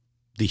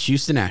the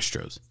Houston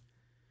Astros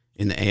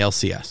in the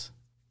ALCS.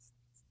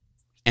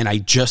 And I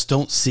just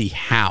don't see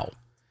how.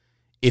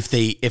 If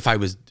I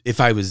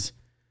was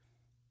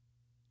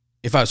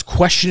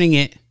questioning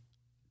it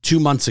 2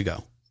 months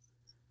ago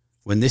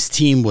when this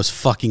team was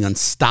fucking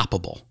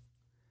unstoppable,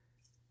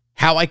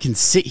 how I can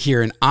sit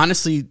here and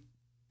honestly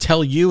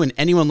tell you and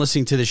anyone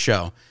listening to the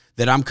show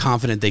that I'm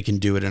confident they can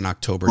do it in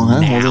October now. Well,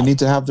 they need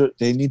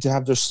to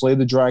have their Slay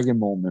the Dragon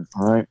moment.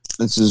 All right,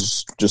 this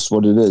is just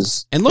what it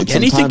is. And look,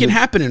 anything can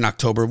happen in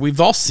October.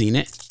 We've all seen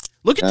it.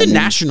 Look at the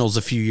Nationals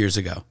a few years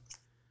ago.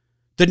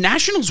 The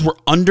Nationals were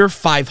under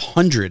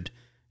 500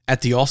 at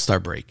the All-Star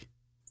break.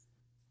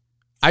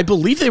 I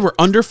believe they were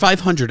under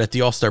 500 at the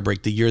All-Star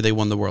break the year they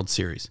won the World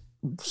Series.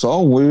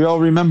 So we all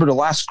remember the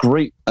last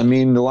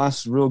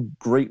real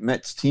great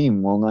Mets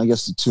team. Well, I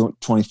guess the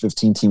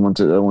 2015 team went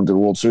to the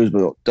World Series,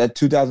 but that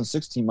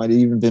 2016 might have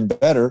even been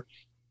better.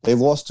 They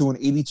lost to an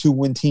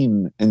 82-win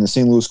team in the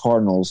St. Louis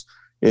Cardinals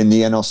in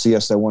the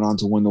NLCS that went on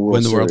to win the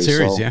World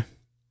Series. So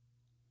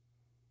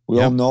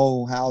we all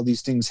know how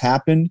these things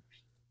happen.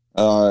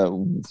 We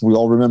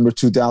all remember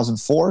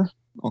 2004.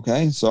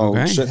 Okay,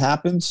 so shit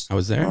happens. I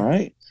was there. All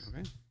right.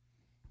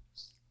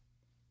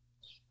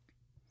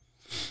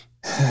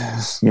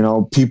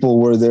 People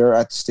were there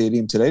at the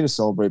stadium today to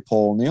celebrate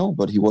Paul O'Neill,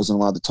 but he wasn't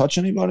allowed to touch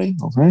anybody.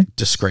 Okay.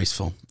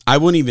 Disgraceful. I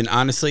wouldn't even,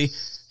 honestly,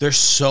 there's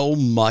so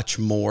much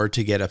more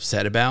to get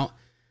upset about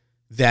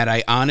that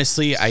I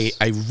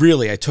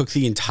took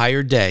the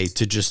entire day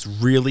to just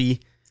really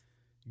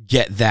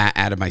get that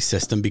out of my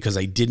system because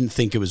I didn't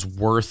think it was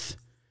worth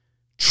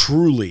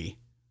truly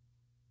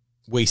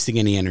wasting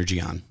any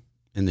energy on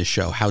in this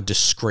show, how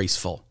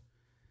disgraceful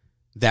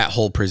that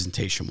whole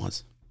presentation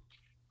was.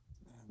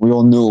 We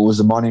all knew it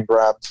was a money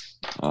grab,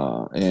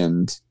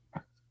 and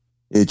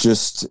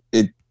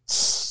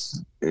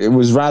it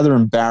was rather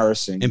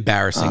embarrassing.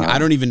 Embarrassing. I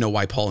don't even know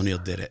why Paul O'Neill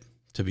did it,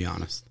 to be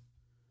honest.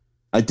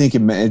 I think it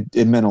meant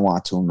a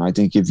lot to him. I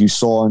think if you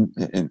saw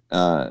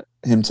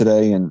him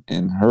today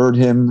and heard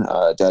him,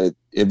 that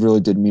it really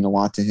did mean a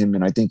lot to him.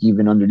 And I think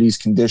even under these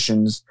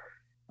conditions,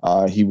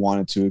 he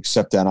wanted to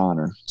accept that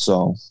honor.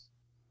 So,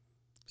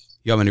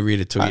 you want me to read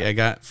a tweet I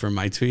got from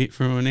my tweet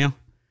from O'Neill?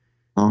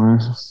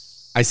 Uh-huh.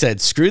 I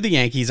said, screw the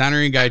Yankees,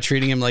 honoring a guy,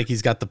 treating him like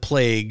he's got the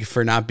plague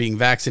for not being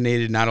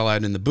vaccinated, not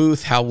allowed in the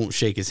booth. Hal won't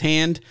shake his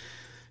hand.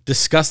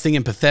 Disgusting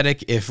and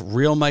pathetic. If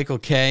Michael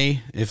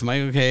Kay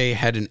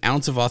had an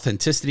ounce of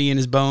authenticity in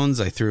his bones,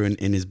 I threw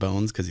in his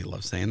bones because he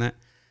loves saying that,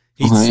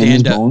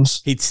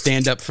 he'd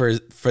stand up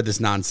for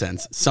this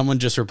nonsense. Someone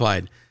just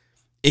replied,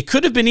 it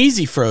could have been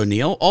easy for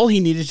O'Neill. All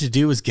he needed to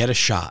do was get a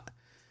shot.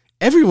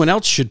 Everyone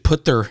else should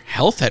put their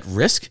health at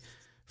risk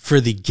for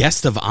the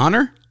guest of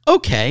honor?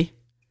 Okay.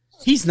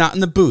 He's not in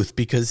the booth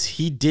because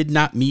he did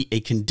not meet a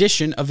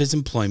condition of his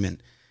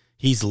employment.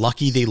 He's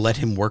lucky they let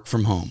him work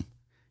from home.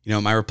 You know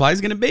what my reply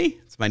is going to be?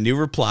 It's my new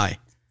reply.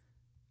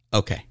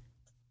 Okay.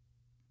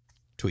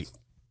 Tweet.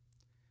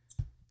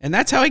 And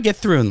that's how I get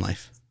through in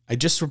life. I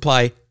just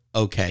reply,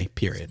 okay,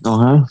 period.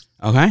 Uh-huh.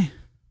 Okay?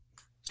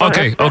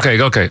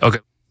 Okay.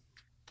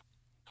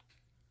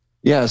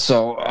 Yeah,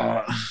 so,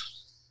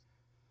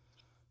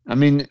 I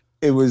mean,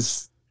 it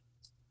was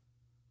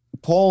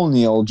Paul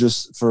O'Neill,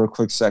 just for a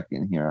quick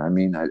second here. I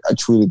mean, I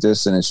tweeted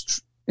this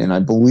and I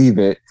believe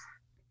it.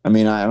 I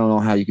mean, I don't know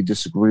how you could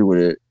disagree with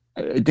it.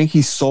 I think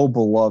he's so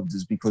beloved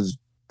is because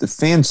the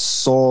fans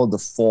saw the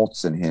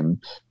faults in him.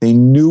 They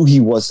knew he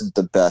wasn't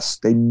the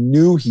best. They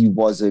knew he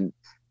wasn't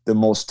the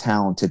most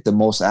talented, the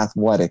most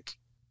athletic.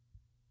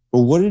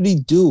 But what did he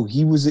do?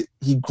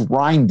 He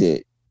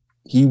grinded.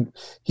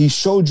 He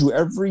showed you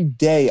every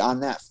day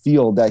on that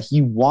field that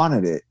he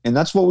wanted it. And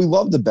that's what we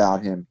loved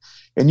about him.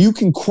 And you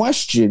can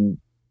question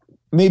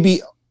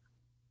maybe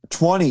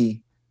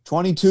 20,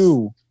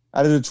 22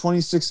 out of the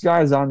 26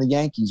 guys on the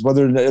Yankees,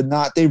 whether or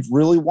not they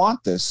really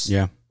want this.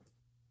 Yeah.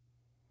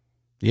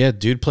 Yeah,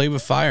 dude played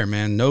with fire,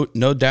 man. No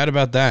doubt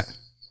about that.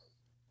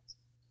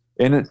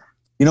 And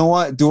you know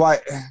what?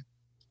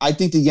 I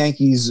think the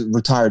Yankees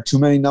retired too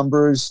many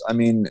numbers. I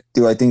mean,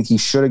 do I think he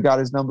should have got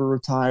his number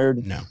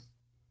retired? No.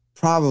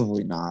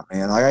 Probably not,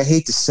 man. Like, I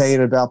hate to say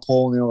it about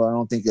Paul O'Neill. I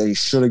don't think that he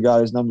should have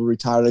got his number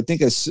retired. I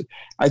think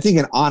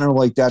an honor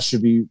like that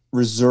should be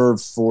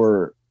reserved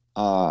for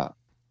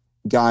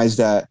guys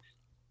that,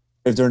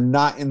 if they're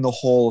not in the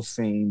Hall of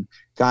Fame,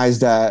 guys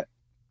that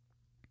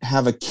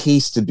have a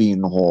case to be in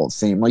the Hall of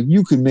Fame. Like,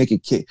 you could make a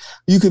case.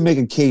 You could make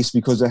a case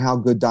because of how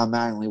good Don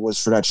Mattingly was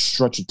for that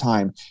stretch of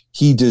time.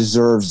 He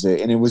deserves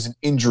it, and it was an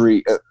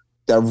injury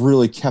that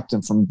really kept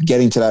him from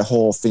getting to that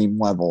Hall of Fame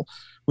level.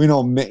 We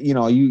know,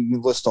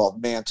 you list off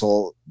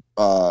Mantle,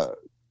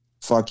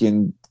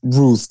 fucking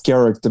Ruth,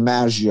 Garrick,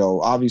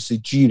 DiMaggio, obviously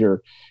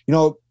Jeter. You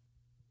know,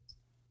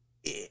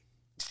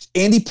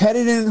 Andy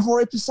Pettitte and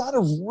Jorge Posada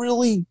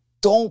really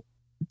don't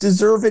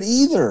deserve it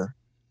either.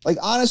 Like,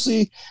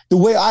 honestly, the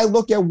way I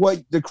look at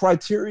what the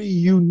criteria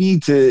you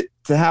need to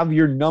have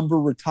your number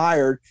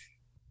retired,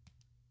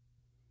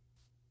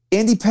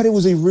 Andy Pettitte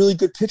was a really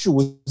good pitcher.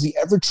 Was he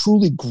ever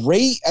truly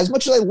great? As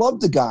much as I love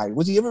the guy,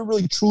 was he ever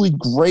really truly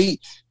great?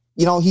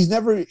 You know, he's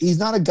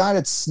not a guy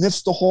that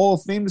sniffs the Hall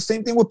of Fame. The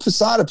same thing with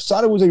Posada.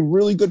 Posada was a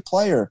really good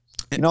player.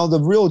 You know, the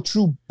real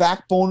true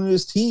backbone of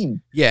his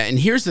team. Yeah, and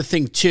here's the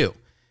thing too.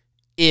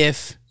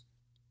 If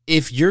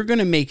you're going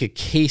to make a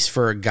case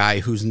for a guy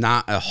who's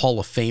not a Hall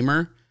of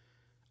Famer,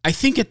 I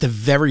think at the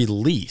very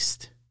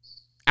least,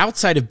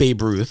 outside of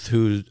Babe Ruth,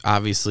 who's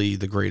obviously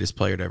the greatest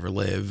player to ever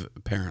live,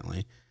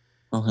 apparently.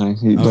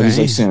 Okay. But he's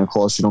like Santa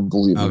Claus. You don't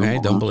believe in him. Okay,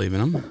 don't believe in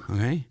him.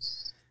 Okay.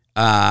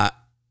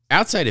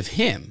 Outside of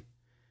him,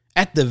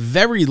 at the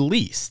very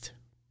least,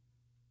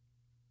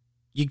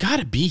 you got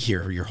to be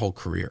here your whole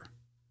career.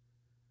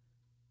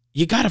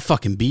 You got to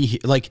fucking be here.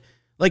 Like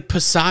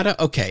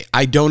Posada, okay,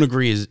 I don't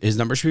agree his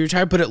number should be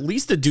retired, but at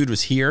least the dude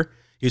was here.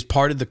 He was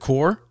part of the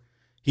core.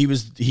 He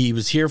was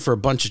here for a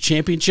bunch of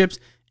championships,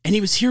 and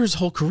he was here his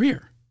whole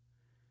career.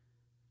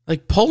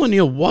 Like, Paul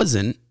O'Neill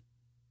wasn't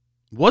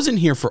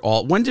here for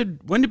all. When did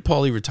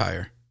Paulie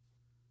retire?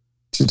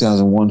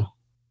 2001.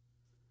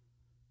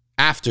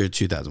 After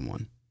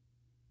 2001.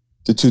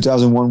 The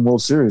 2001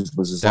 World Series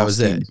was his last That was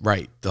game. it,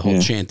 right? The whole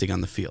chanting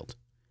on the field.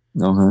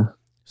 Uh-huh.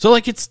 So,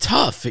 like, it's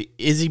tough.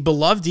 Is he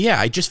beloved? Yeah.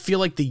 I just feel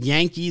like the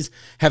Yankees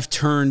have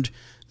turned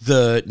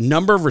the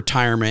number of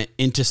retirement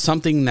into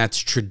something that's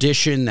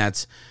tradition,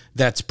 that's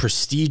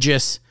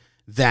prestigious,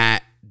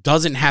 that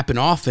doesn't happen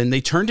often.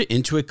 They turned it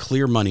into a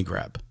clear money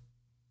grab.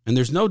 And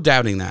there's no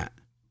doubting that.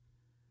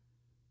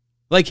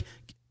 Like,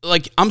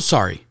 I'm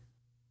sorry.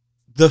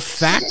 The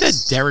fact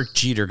that Derek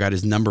Jeter got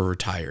his number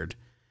retired,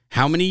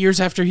 how many years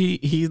after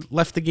he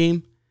left the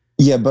game?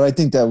 Yeah, but I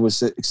think that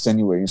was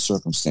extenuating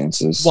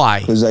circumstances. Why?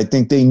 Because I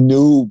think they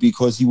knew,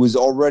 because he was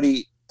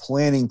already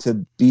planning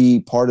to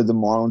be part of the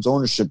Marlins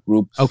ownership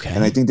group. Okay.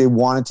 And I think they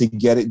wanted to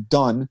get it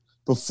done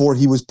before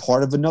he was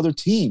part of another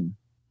team.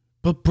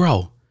 But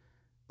bro.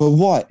 But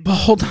what? But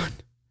hold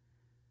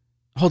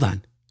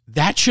on.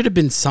 that should have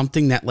been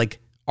something that like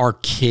our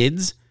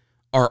kids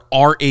are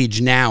our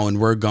age now, and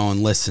we're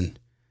going, listen,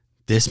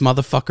 this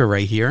motherfucker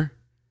right here,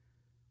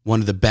 one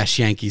of the best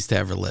Yankees to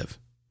ever live.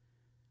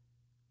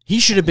 He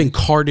should have been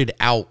carted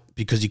out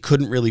because he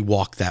couldn't really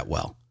walk that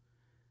well.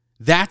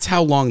 That's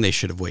how long they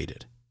should have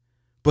waited.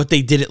 But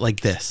they did it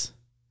like this.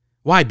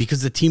 Why?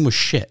 Because the team was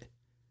shit.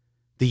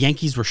 The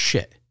Yankees were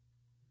shit.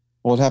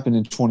 Well, it happened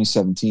in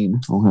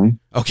 2017. Okay.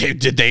 Okay,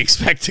 did they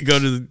expect to go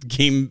to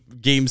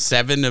game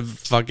 7 of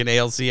fucking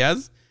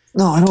ALCS?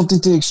 No, I don't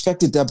think they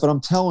expected that, but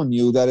I'm telling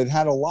you that it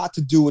had a lot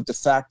to do with the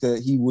fact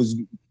that he was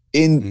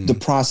in the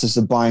process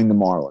of buying the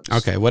Marlins.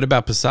 Okay, what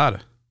about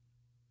Posada?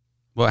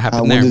 What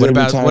happened when there? did What they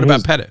about retire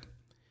his- Pettit?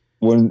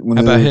 When How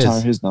did about they his?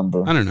 retire his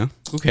number? I don't know.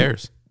 Who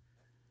cares?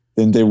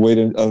 Then they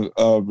waited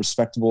a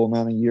respectable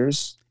amount of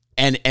years.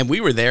 And we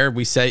were there.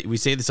 We say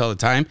this all the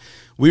time.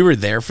 We were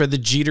there for the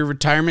Jeter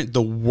retirement.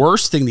 The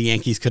worst thing the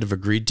Yankees could have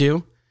agreed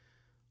to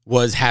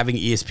was having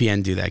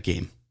ESPN do that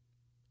game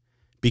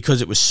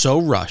because it was so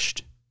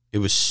rushed. It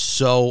was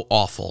so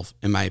awful,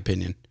 in my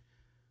opinion.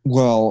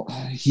 Well,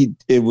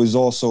 it was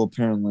also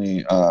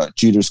apparently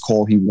Jeter's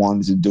call. He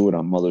wanted to do it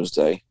on Mother's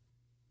Day.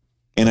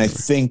 And I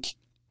think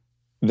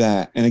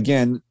that, and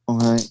again,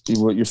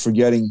 what you're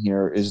forgetting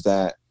here is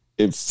that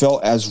it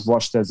felt as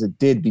rushed as it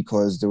did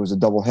because there was a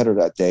doubleheader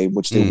that day,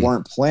 which they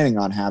weren't planning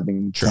on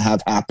having to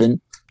have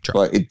happen,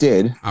 but it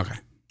did. Okay.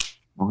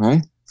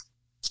 Okay.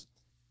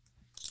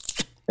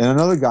 And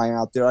another guy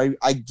out there,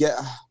 I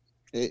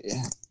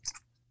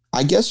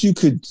guess you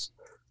could.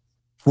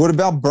 What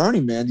about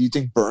Bernie, man? Do you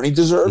think Bernie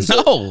deserves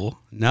it?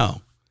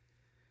 No.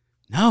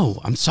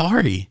 I'm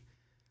sorry.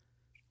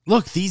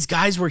 Look, these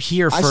guys were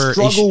here for.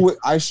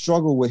 I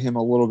struggle with him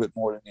a little bit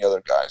more than the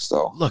other guys,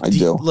 though.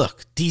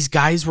 Look, these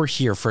guys were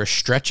here for a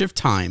stretch of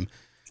time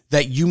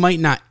that you might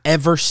not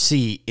ever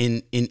see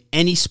in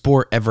any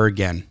sport ever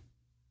again.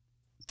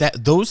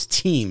 That those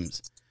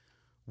teams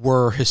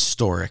were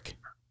historic,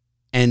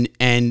 and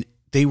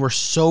they were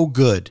so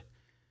good.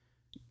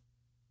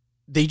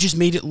 They just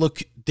made it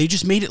look. They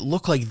just made it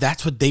look like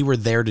that's what they were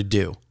there to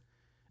do.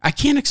 I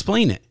can't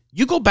explain it.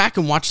 You go back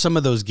and watch some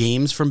of those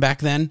games from back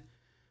then.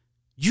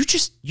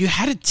 You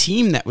had a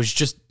team that was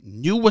just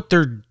knew what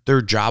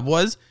their job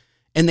was,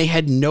 and they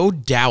had no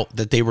doubt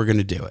that they were going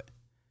to do it.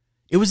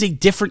 It was a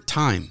different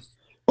time.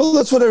 Well,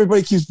 that's what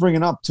everybody keeps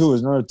bringing up too.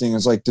 Is another thing.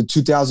 It's like the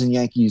 2000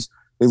 Yankees.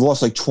 They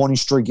lost like 20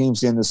 straight games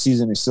at the end of the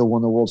season. They still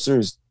won the World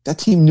Series. That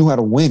team knew how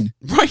to win.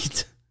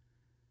 Right.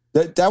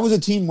 That was a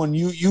team when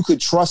you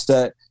could trust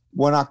that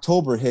when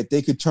October hit,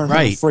 they could turn on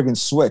a friggin'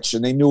 switch,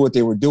 and they knew what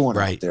they were doing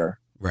out there.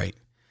 Right.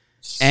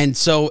 And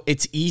so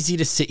it's easy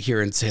to sit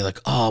here and say like,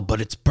 oh, but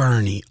it's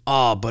Bernie.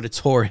 Oh, but it's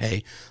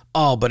Jorge.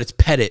 Oh, but it's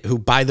Pettit, who,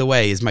 by the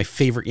way, is my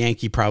favorite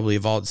Yankee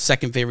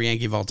second favorite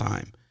Yankee of all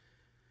time.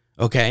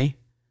 Okay.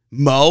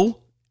 Mo,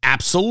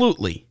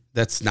 absolutely.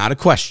 That's not a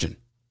question.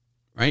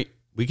 Right.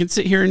 We can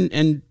sit here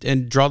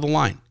and draw the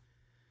line.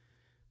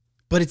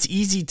 But it's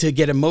easy to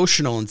get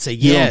emotional and say,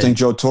 You don't think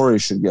Joe Torre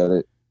should get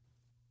it?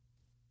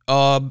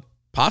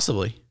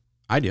 Possibly.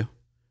 I do.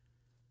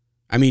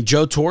 I mean,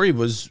 Joe Torre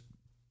was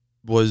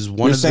one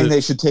You're of saying they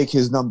should take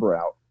his number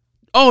out.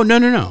 Oh,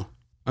 no.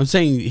 I'm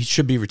saying he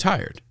should be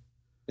retired.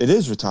 It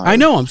is retired. I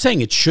know. I'm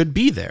saying it should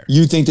be there.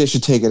 You think they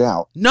should take it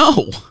out?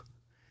 No,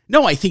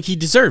 I think he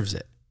deserves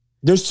it.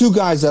 There's two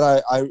guys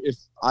that if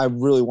I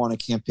really want to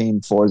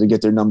campaign for to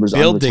get their numbers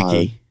Bill unretired.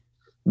 Dickey.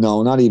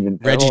 No, not even.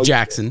 Reggie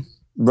Jackson.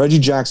 Reggie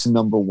Jackson,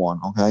 number one,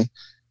 okay?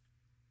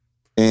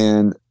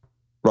 And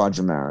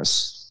Roger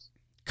Maris.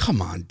 Come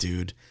on,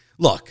 dude.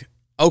 Look,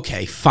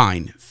 okay,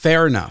 fine.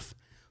 Fair enough.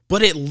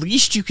 But at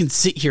least you can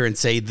sit here and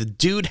say the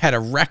dude had a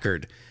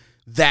record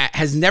that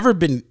has never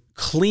been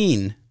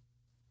clean,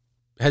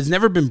 has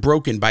never been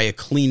broken by a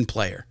clean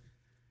player.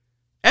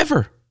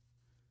 Ever.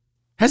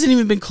 Hasn't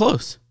even been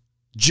close.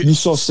 You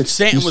saw 60.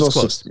 Stanton was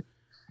close. 60.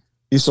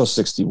 You saw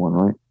 61,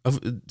 right?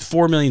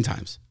 4 million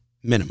times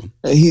minimum.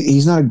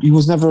 He's not. He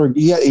was never.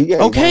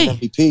 Okay,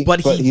 MVP,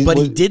 but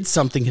he did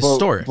something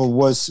historic. But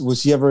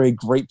was he ever a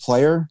great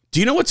player? Do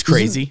you know what's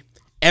crazy?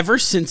 Ever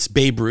since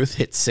Babe Ruth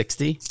hit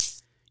 60,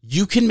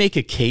 you can make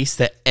a case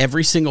that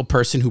every single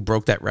person who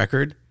broke that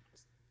record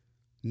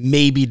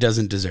maybe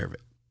doesn't deserve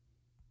it.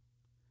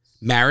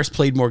 Maris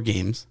played more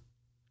games.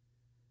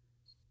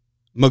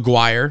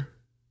 McGuire,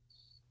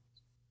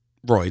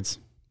 roids.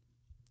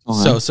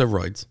 Okay. Sosa,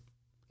 roids.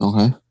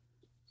 Okay.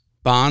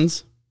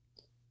 Bonds,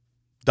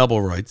 double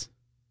roids.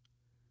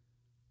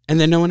 And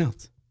then no one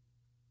else.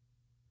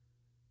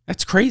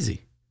 That's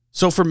crazy.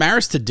 So for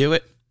Maris to do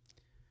it,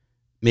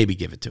 maybe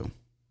give it to him.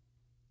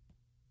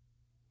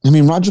 I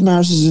mean, Roger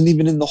Maris isn't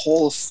even in the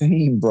Hall of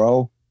Fame,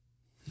 bro.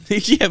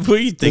 Yeah, what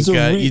do you think?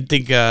 You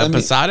think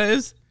Posada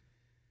is?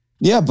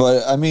 Yeah,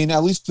 but I mean,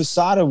 at least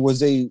Posada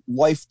was a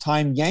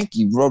lifetime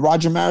Yankee.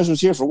 Roger Maris was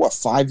here for what,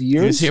 5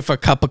 years? He was here for a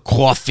cup of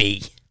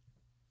coffee.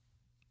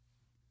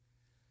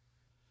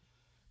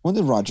 When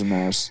did Roger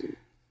Maris?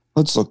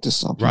 Let's look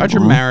this up. Roger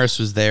Maris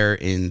was there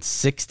in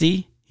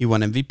 60. He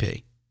won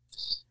MVP.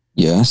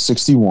 Yeah,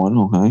 61.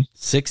 Okay.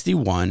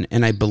 61,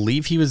 and I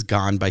believe he was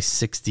gone by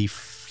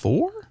 64.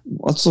 64?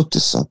 Let's look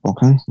this up,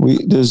 okay?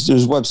 There's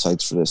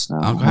websites for this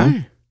now.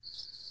 Okay.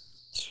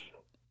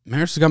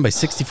 Maris was gone by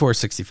 64 or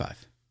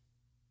 65.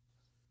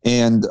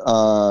 And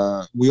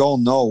we all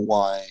know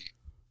why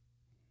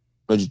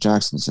Reggie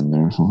Jackson's in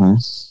there, okay?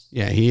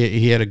 Yeah,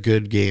 he had a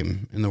good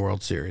game in the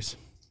World Series.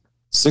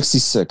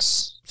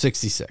 66.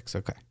 66,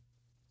 okay.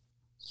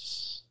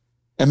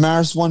 And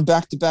Maris won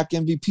back-to-back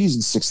MVPs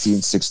in 60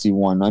 and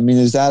 61. I mean,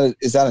 is that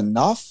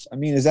enough? I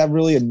mean, is that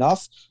really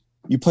enough?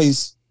 You play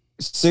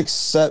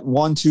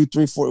 1, 2,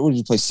 3, 4. What did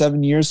you play?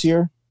 7 years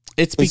here.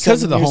 It's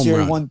because of the home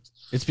run.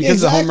 It's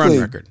because of the home run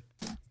record.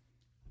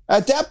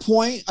 At that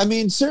point, I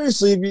mean,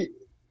 seriously,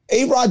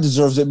 A-Rod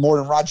deserves it more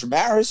than Roger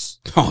Maris.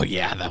 Oh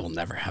yeah, that will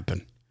never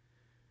happen.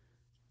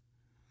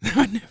 That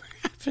would never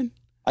happen.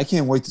 I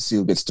can't wait to see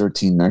who gets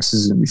 13 next.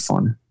 This is gonna be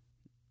fun.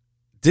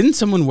 Didn't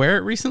someone wear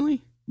it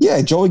recently?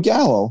 Yeah, Joey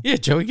Gallo. Yeah,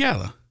 Joey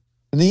Gallo.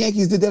 And the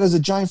Yankees did that as a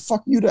giant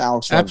fuck you to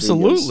Alex Rodriguez.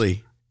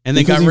 Absolutely. And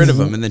they got rid of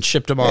him and then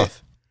shipped him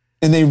off.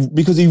 And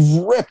because he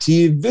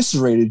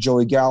eviscerated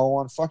Joey Gallo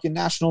on fucking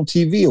national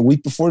TV a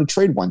week before the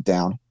trade went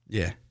down.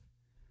 Yeah.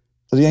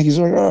 So the Yankees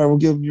are like, all right, we'll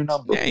give him your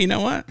number. Yeah, you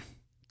know what?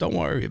 Don't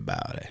worry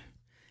about it.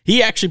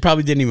 He actually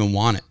probably didn't even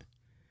want it.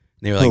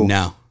 They were like,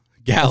 no.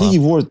 Gallo.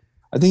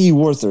 I think he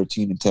wore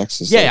 13 in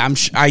Texas. Yeah,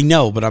 I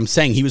know, but I'm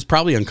saying he was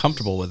probably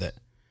uncomfortable with it.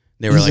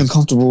 They were he's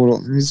uncomfortable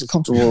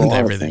with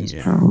everything.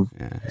 Yeah.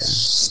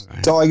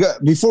 So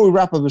before we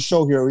wrap up the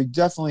show here, we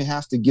definitely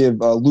have to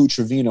give Lou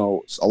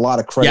Trevino a lot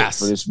of credit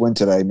for this win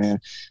today,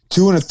 man.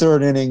 2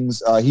 1/3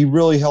 innings. He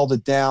really held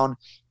it down.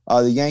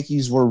 The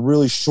Yankees were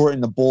really short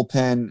in the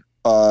bullpen.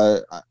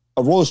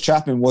 Aroldis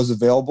Chapman was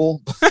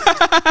available.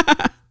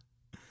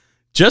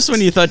 Just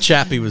when you thought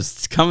Chappie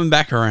was coming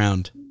back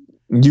around.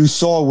 You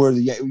saw what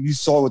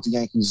the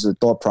Yankees'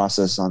 thought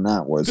process on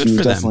that was. Good he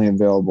was for them. definitely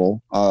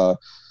available.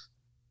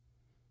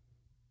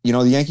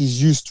 The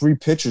Yankees used 3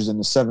 pitchers in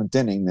the 7th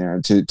inning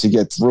there to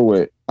get through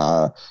it.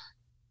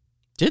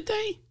 Did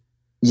they?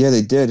 Yeah,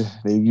 they did.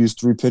 They used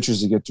 3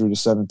 pitchers to get through the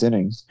 7th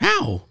inning.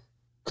 How?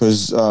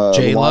 Because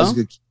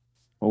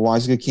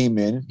Loaisiga came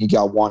in. He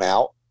got 1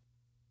 out.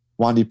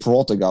 Wandy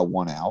Peralta got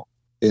 1 out.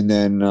 And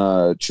then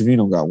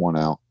Trevino got 1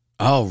 out.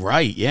 Oh,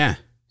 right. Yeah.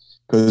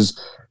 Because,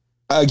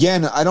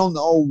 again, I don't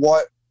know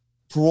what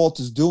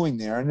Peralta's doing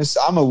there. And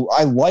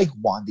I like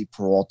Wandy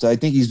Peralta. I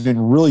think he's been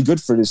really good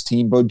for this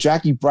team. But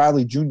Jackie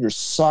Bradley Jr.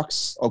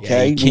 sucks,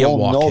 okay? Yeah, we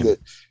all know that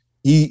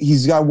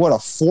he's got, a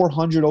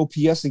 400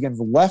 OPS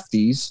against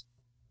lefties.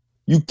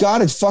 You got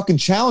to fucking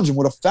challenge him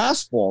with a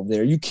fastball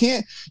there. You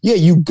can't –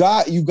 you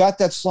got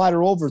that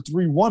slider over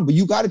 3-1, but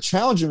you got to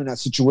challenge him in that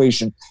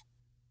situation.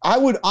 I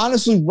would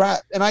honestly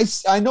and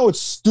I know it's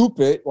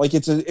stupid, like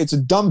it's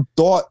a dumb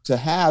thought to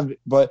have,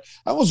 but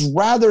I almost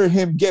rather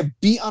him get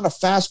beat on a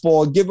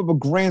fastball and give up a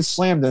grand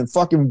slam than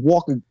fucking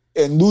walk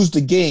and lose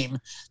the game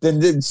than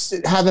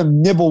have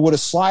him nibble with a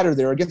slider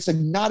there against a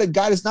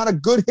guy that's not a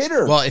good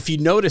hitter. Well, if you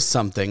notice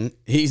something,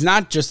 he's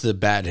not just a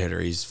bad hitter;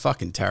 he's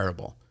fucking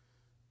terrible.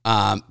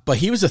 But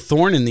he was a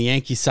thorn in the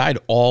Yankee side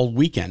all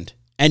weekend,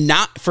 and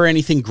not for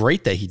anything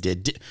great that he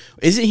did.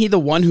 Isn't he the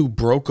one who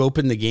broke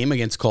open the game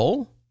against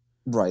Cole?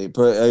 Right,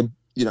 but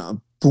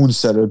Boone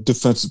said a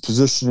defensive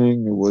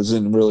positioning. It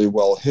wasn't really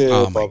well hit.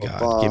 Oh my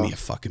God! Give me a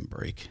fucking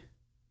break.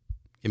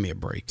 Give me a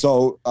break.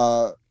 So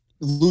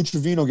Lou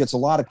Trevino gets a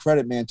lot of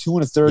credit, man. 2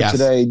 1/3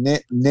 today,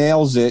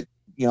 nails it.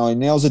 He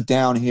nails it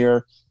down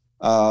here.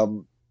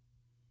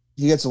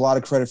 He gets a lot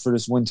of credit for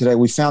this win today.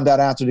 We found out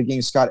after the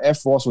game, Scott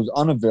Effross was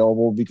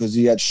unavailable because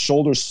he had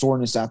shoulder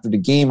soreness after the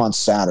game on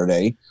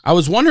Saturday. I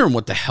was wondering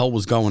what the hell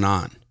was going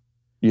on.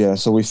 Yeah,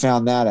 so we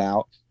found that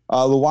out.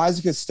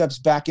 Loaisiga steps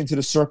back into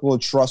the circle of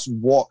trust.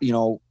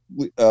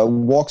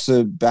 Walks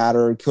a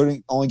batter.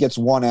 Only gets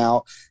 1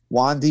 out.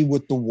 Wandy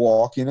with the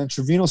walk, and then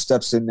Trevino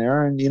steps in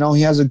there, and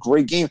he has a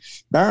great game.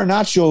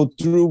 Marinaccio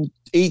threw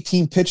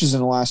 18 pitches in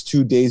the last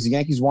 2 days. The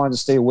Yankees wanted to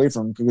stay away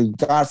from him because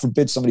God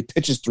forbid somebody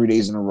pitches 3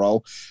 days in a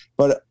row.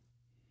 But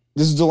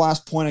this is the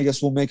last point I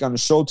guess we'll make on the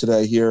show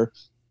today. Here,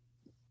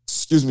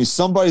 excuse me.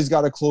 Somebody's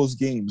got to close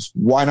games.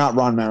 Why not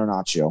Ron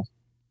Marinaccio?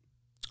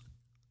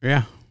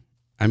 Yeah,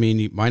 I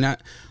mean, why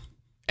not?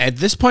 At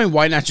this point,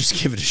 why not just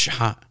give it a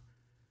shot?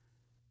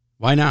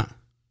 Why not?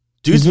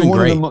 Dude's been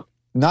great.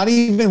 Not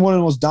even one of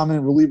the most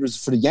dominant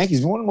relievers for the Yankees.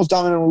 He's one of the most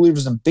dominant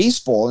relievers in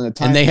baseball in the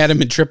time. And they had him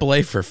in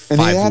AAA for 5 weeks. And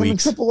they had him in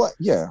AAA.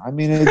 Yeah, I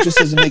mean, it just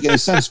doesn't make any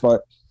sense.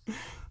 But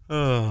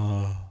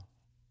I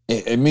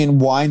mean,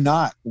 why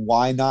not?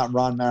 Why not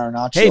Ron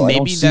Marinaccio? Hey,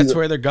 maybe that's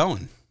where they're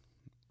going.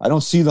 I don't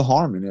see the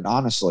harm in it,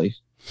 honestly.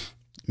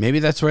 Maybe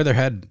that's where they're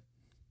headed.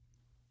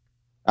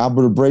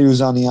 Albert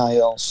Abreu's on the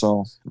IL,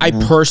 so I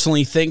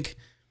personally think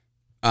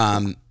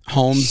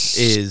Holmes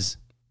is.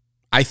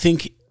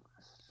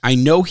 I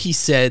know he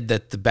said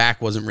that the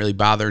back wasn't really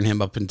bothering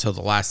him up until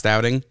the last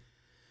outing.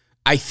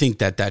 I think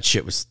that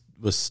shit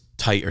was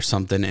tight or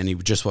something, and he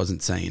just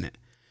wasn't saying it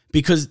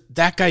because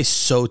that guy's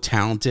so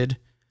talented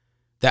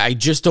that I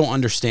just don't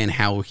understand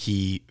how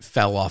he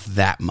fell off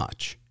that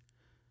much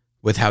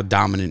with how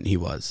dominant he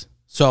was.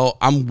 So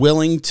I'm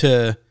willing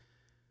to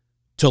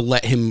to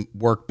let him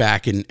work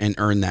back and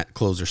earn that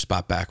closer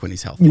spot back when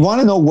he's healthy. You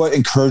want to know what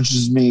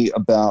encourages me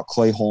about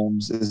Clay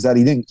Holmes is that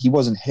he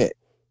wasn't hit.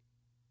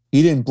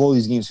 He didn't blow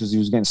these games because he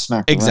was getting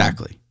smacked around.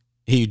 Exactly.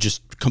 He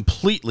just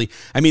completely.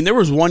 I mean, there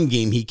was one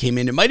game he came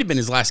in. It might have been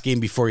his last game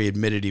before he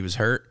admitted he was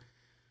hurt.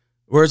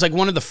 Where it's like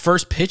one of the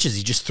first pitches,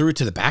 he just threw it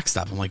to the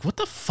backstop. I'm like, what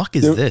the fuck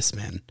is this,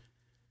 man?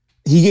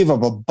 He gave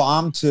up a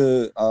bomb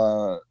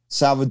to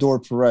Salvador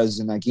Perez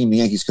in that game. The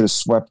Yankees could have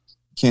swept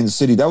Kansas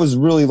City. That was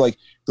really like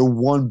the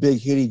one big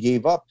hit he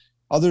gave up.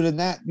 Other than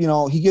that,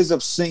 he gives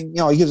up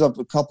he gives up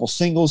a couple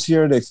singles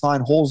here. They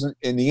find holes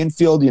in the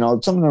infield.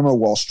 Some of them are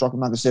well struck. I'm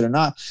not going to say they're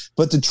not.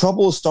 But the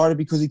trouble started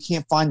because he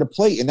can't find the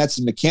plate, and that's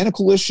a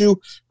mechanical issue,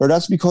 or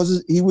that's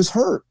because he was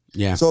hurt.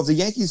 Yeah. So if the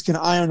Yankees can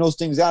iron those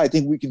things out, I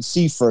think we can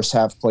see first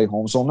half Clay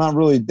Holmes. So I'm not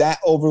really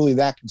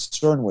that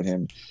concerned with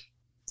him.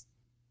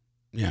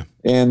 Yeah.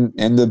 And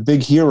the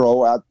big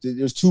hero out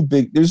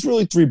there's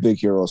really three big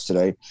heroes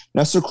today.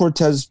 Nestor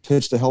Cortez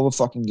pitched a hell of a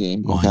fucking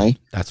game. Okay.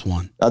 That's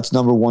one. That's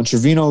number one.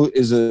 Trevino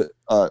is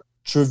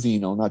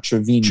Trevino, not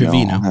Trevino.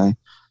 Trevino. Okay.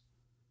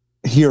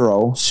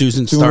 Hero.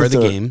 Susan star of the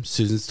game.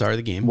 Susan star of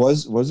the game.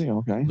 Was he?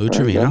 Okay. Lou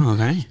Trevino.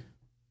 Okay.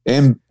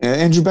 And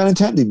Andrew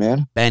Benintendi,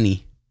 man.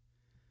 Benny.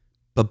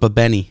 But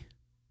Benny.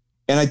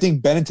 And I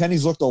think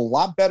Benintendi's looked a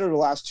lot better the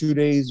last 2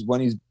 days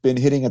when he's been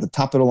hitting at the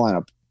top of the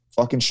lineup.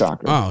 Fucking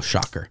shocker. Oh,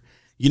 shocker.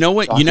 You know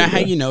what? You know how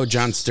yeah.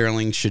 John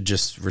Sterling should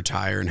just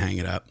retire and hang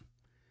it up?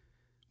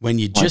 When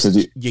you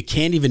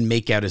can't even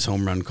make out his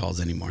home run calls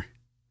anymore.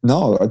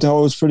 No, I thought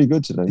it was pretty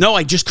good today. No,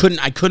 I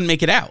couldn't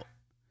make it out.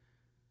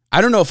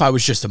 I don't know if I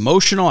was just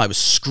emotional. I was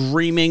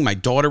screaming. My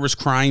daughter was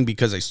crying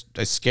because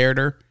I scared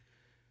her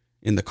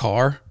in the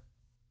car.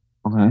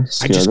 Okay.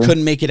 I just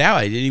couldn't make it out.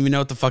 I didn't even know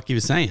what the fuck he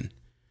was saying.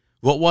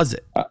 What was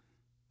it?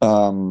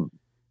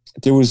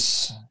 There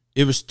was...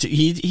 It was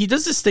he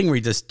does this thing where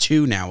he does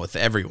two now with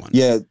everyone.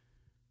 Yeah.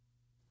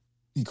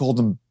 He called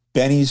them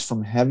Bennies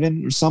from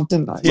heaven or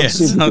something. Yeah,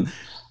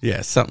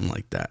 something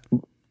like that.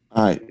 All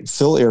right.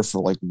 Fill air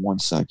for like 1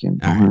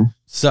 second. All right.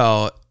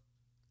 So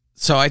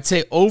I'd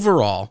say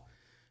overall,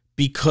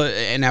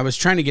 and I was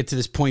trying to get to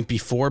this point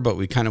before, but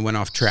we kind of went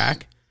off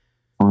track.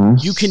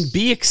 You can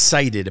be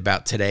excited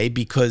about today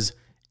because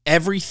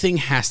everything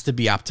has to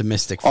be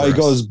optimistic for us. He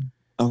goes,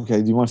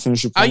 okay, do you want to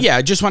finish your point? Yeah,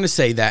 I just want to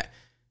say that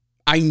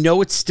I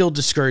know it's still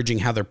discouraging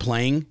how they're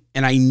playing,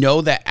 and I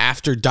know that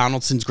after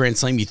Donaldson's grand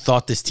slam, you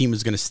thought this team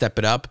was going to step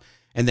it up,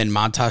 and then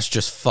Montas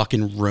just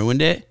fucking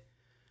ruined it.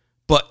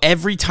 But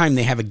every time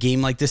they have a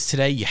game like this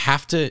today, you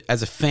have to,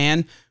 as a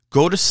fan,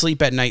 go to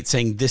sleep at night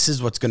saying this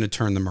is what's going to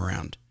turn them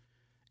around.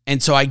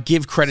 And so I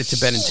give credit to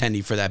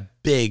Benintendi for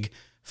that big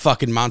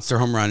fucking monster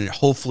home run and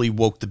hopefully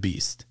woke the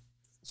beast.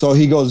 So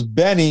he goes,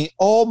 Benny,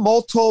 oh,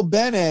 molto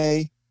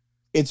bene.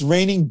 It's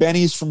raining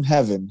Bennies from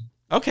heaven.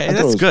 Okay,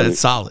 that's good. It's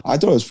solid. I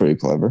thought it was pretty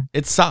clever.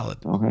 It's solid.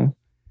 Okay.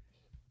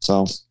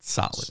 So.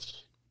 Solid.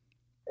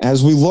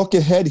 As we look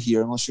ahead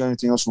here, unless you got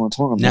anything else you want to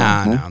talk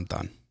about. No, I'm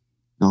done.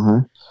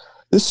 Okay.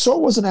 This show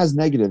wasn't as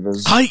negative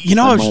as... I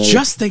was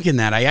just thinking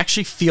that. I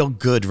actually feel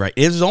good, right?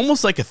 It was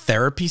almost like a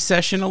therapy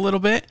session a little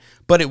bit,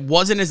 but it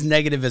wasn't as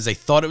negative as I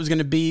thought it was going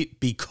to be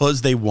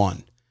because they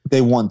won.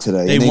 They won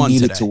today. They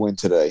needed to win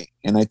today.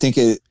 And I think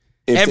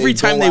every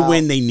time they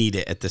win, they need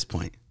it at this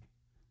point.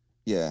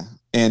 Yeah.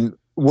 And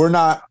we're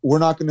not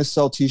going to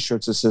sell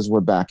T-shirts that says we're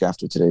back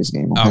after today's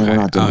game. Okay? We're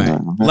not doing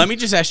that. Okay? Let me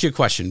just ask you a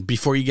question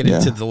before you get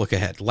into the look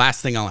ahead.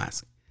 Last thing I'll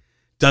ask.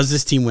 Does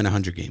this team win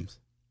 100 games?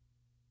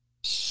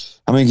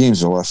 How many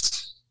games are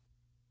left?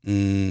 I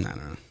don't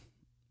know.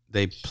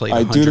 They played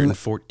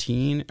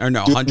 114 or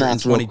no,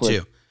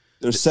 122.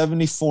 There's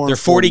 74. There are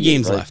 40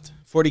 games left.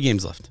 40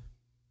 games left.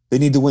 They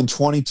need to win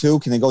 22.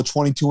 Can they go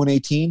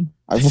 22-18?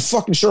 I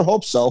fucking sure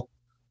hope so.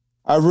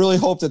 I really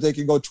hope that they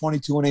can go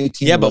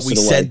 22-18. Yeah, but we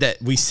said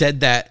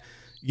that,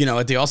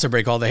 at the All-Star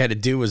break, all they had to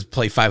do was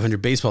play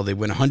 500 baseball. They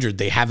win 100.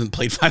 They haven't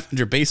played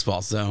 500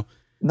 baseball, so.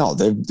 No,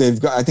 they've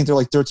got, I think they're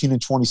like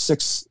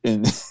 13-26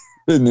 in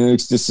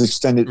this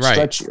extended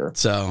stretch here.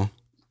 So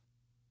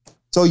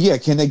yeah,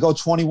 can they go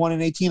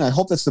 21-18? I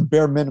hope that's the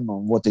bare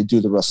minimum of what they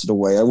do the rest of the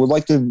way. I would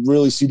like to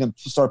really see them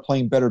start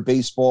playing better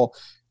baseball.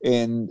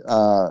 And,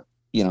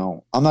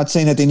 I'm not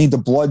saying that they need to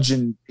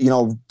bludgeon,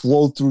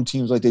 blow through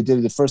teams like they did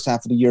in the first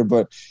half of the year,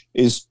 but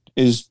is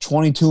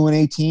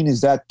 22-18,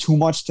 is that too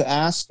much to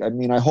ask? I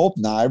mean, I hope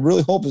not. I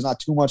really hope it's not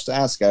too much to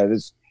ask out of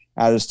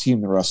his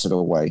team the rest of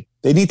the way.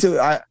 They need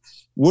to,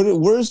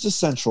 where's the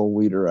central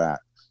leader at?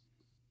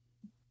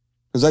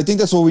 Because I think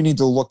that's what we need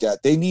to look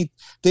at. They need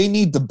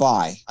the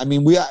bye. I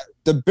mean,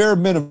 the bare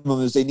minimum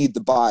is they need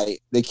the bye.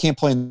 They can't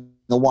play in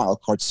the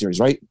wild card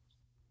series, right?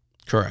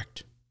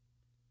 Correct.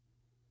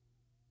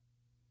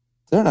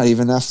 They're not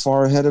even that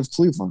far ahead of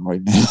Cleveland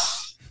right now.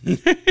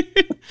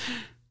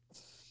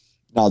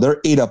 No, they're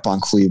 8 up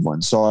on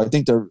Cleveland. So I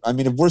think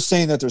if we're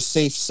saying that they're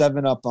safe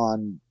 7 up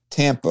on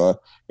Tampa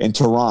and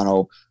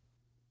Toronto,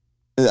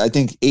 I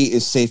think 8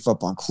 is safe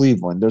up on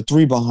Cleveland. They're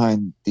 3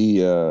 behind the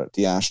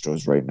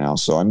Astros right now.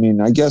 So, I mean,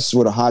 I guess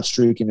with a hot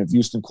streak, and if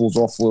Houston cools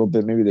off a little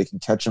bit, maybe they can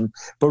catch them.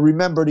 But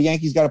remember, the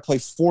Yankees got to play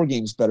 4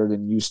 games better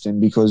than Houston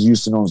because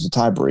Houston owns the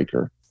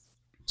tiebreaker.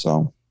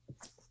 So,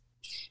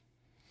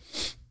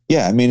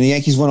 yeah, I mean, the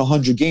Yankees win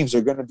 100 games.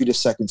 They're going to be the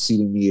second seed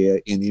in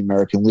the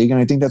American League, and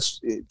I think that's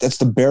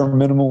the bare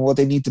minimum of what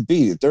they need to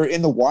be. If they're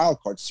in the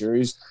wild card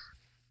series,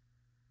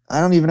 I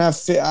don't even have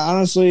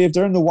honestly. If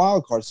they're in the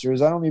wild card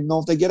series, I don't even know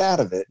if they get out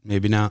of it.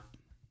 Maybe not.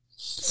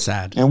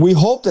 Sad. And we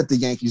hope that the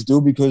Yankees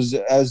do, because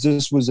as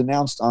this was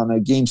announced on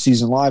a Game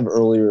Season Live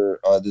earlier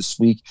this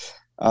week,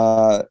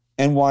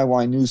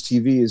 NYY News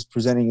TV is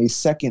presenting a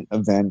second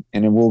event,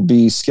 and it will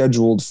be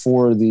scheduled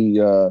for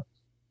the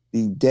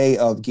day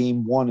of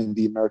Game 1 in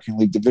the American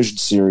League Division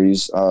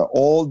Series.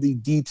 All the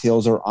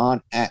details are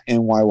on at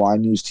NYY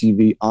News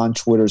TV on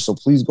Twitter, so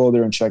please go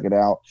there and check it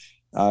out.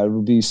 It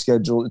will be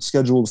scheduled. It's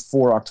scheduled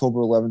for October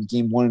 11th,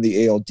 Game 1 of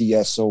the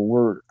ALDS. So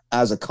we're,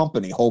 as a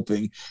company,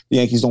 hoping the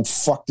Yankees don't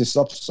fuck this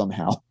up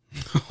somehow.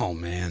 Oh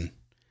man,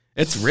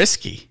 it's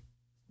risky.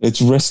 It's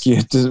risky.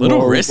 It's a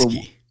little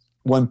risky.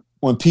 When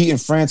Pete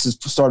and Francis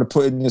started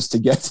putting this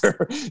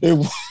together,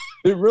 it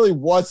really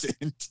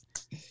wasn't.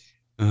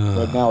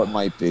 But now it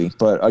might be.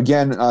 But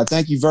again,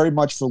 thank you very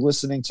much for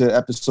listening to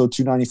episode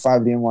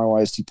 295 of the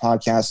NYYST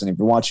podcast. And if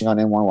you're watching on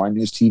NYY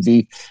News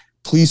TV,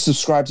 please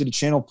subscribe to the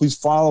channel. Please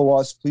follow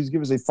us. Please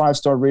give us a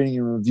 5-star rating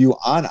and review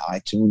on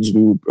iTunes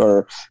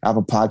or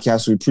Apple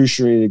Podcasts. We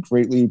appreciate it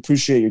greatly.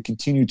 Appreciate your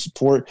continued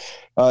support.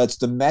 It's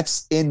the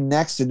Mets in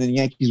next, and then the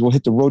Yankees will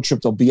hit the road trip.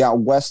 They'll be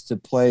out west to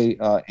play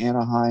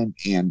Anaheim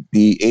and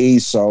the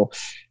A's. So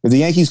if the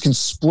Yankees can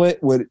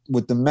split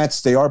with the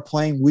Mets, they are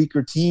playing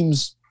weaker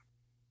teams,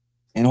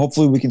 and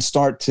hopefully we can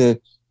start to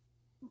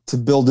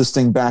build this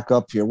thing back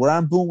up here. Where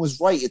Aaron Boone was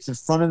right. It's in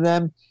front of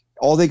them.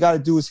 All they got to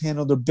do is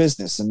handle their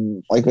business.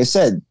 And like I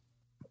said,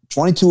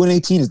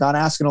 22-18 is not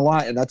asking a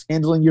lot, and that's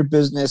handling your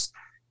business,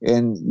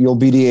 and you'll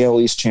be the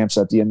AL East champs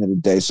at the end of the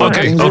day. So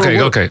Okay.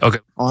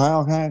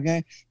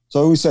 Okay.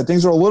 So we said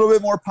things are a little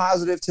bit more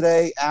positive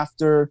today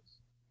after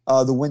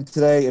the win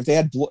today. If they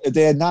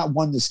had not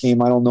won this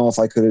game, I don't know if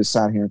I could have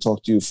sat here and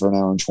talked to you for an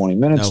hour and 20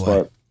 minutes. No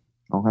way.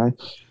 But okay.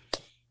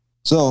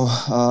 So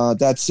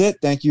that's it.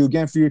 Thank you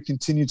again for your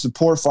continued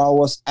support.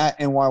 Follow us at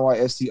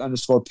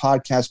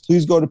NYYST_podcast.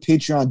 Please go to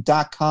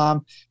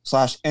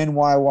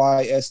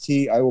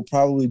patreon.com/NYYST. I will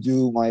probably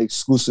do my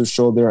exclusive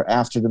show there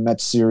after the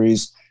Mets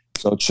series.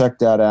 So check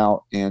that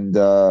out. And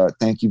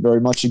thank you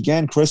very much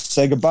again. Chris,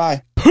 say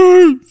goodbye.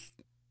 Peace.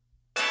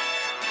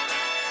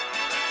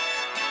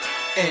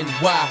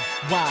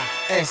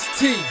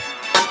 NYYST.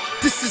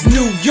 This is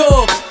New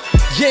York.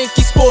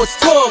 Yankee sports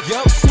talk,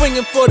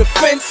 swinging for the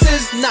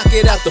fences, knock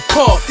it out the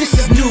park. This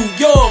is New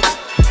York,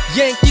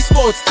 Yankee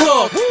sports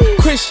talk.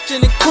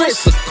 Christian and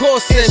Chris, of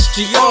course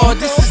SGR.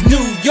 This is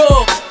New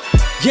York,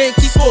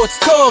 Yankee sports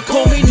talk,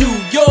 homie. New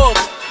York,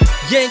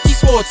 Yankee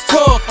sports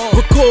talk.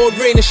 Record,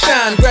 rain or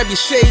shine, grab your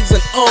shades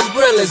and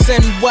umbrellas.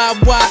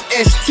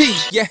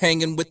 NYYST, you're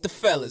hanging with the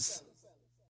fellas.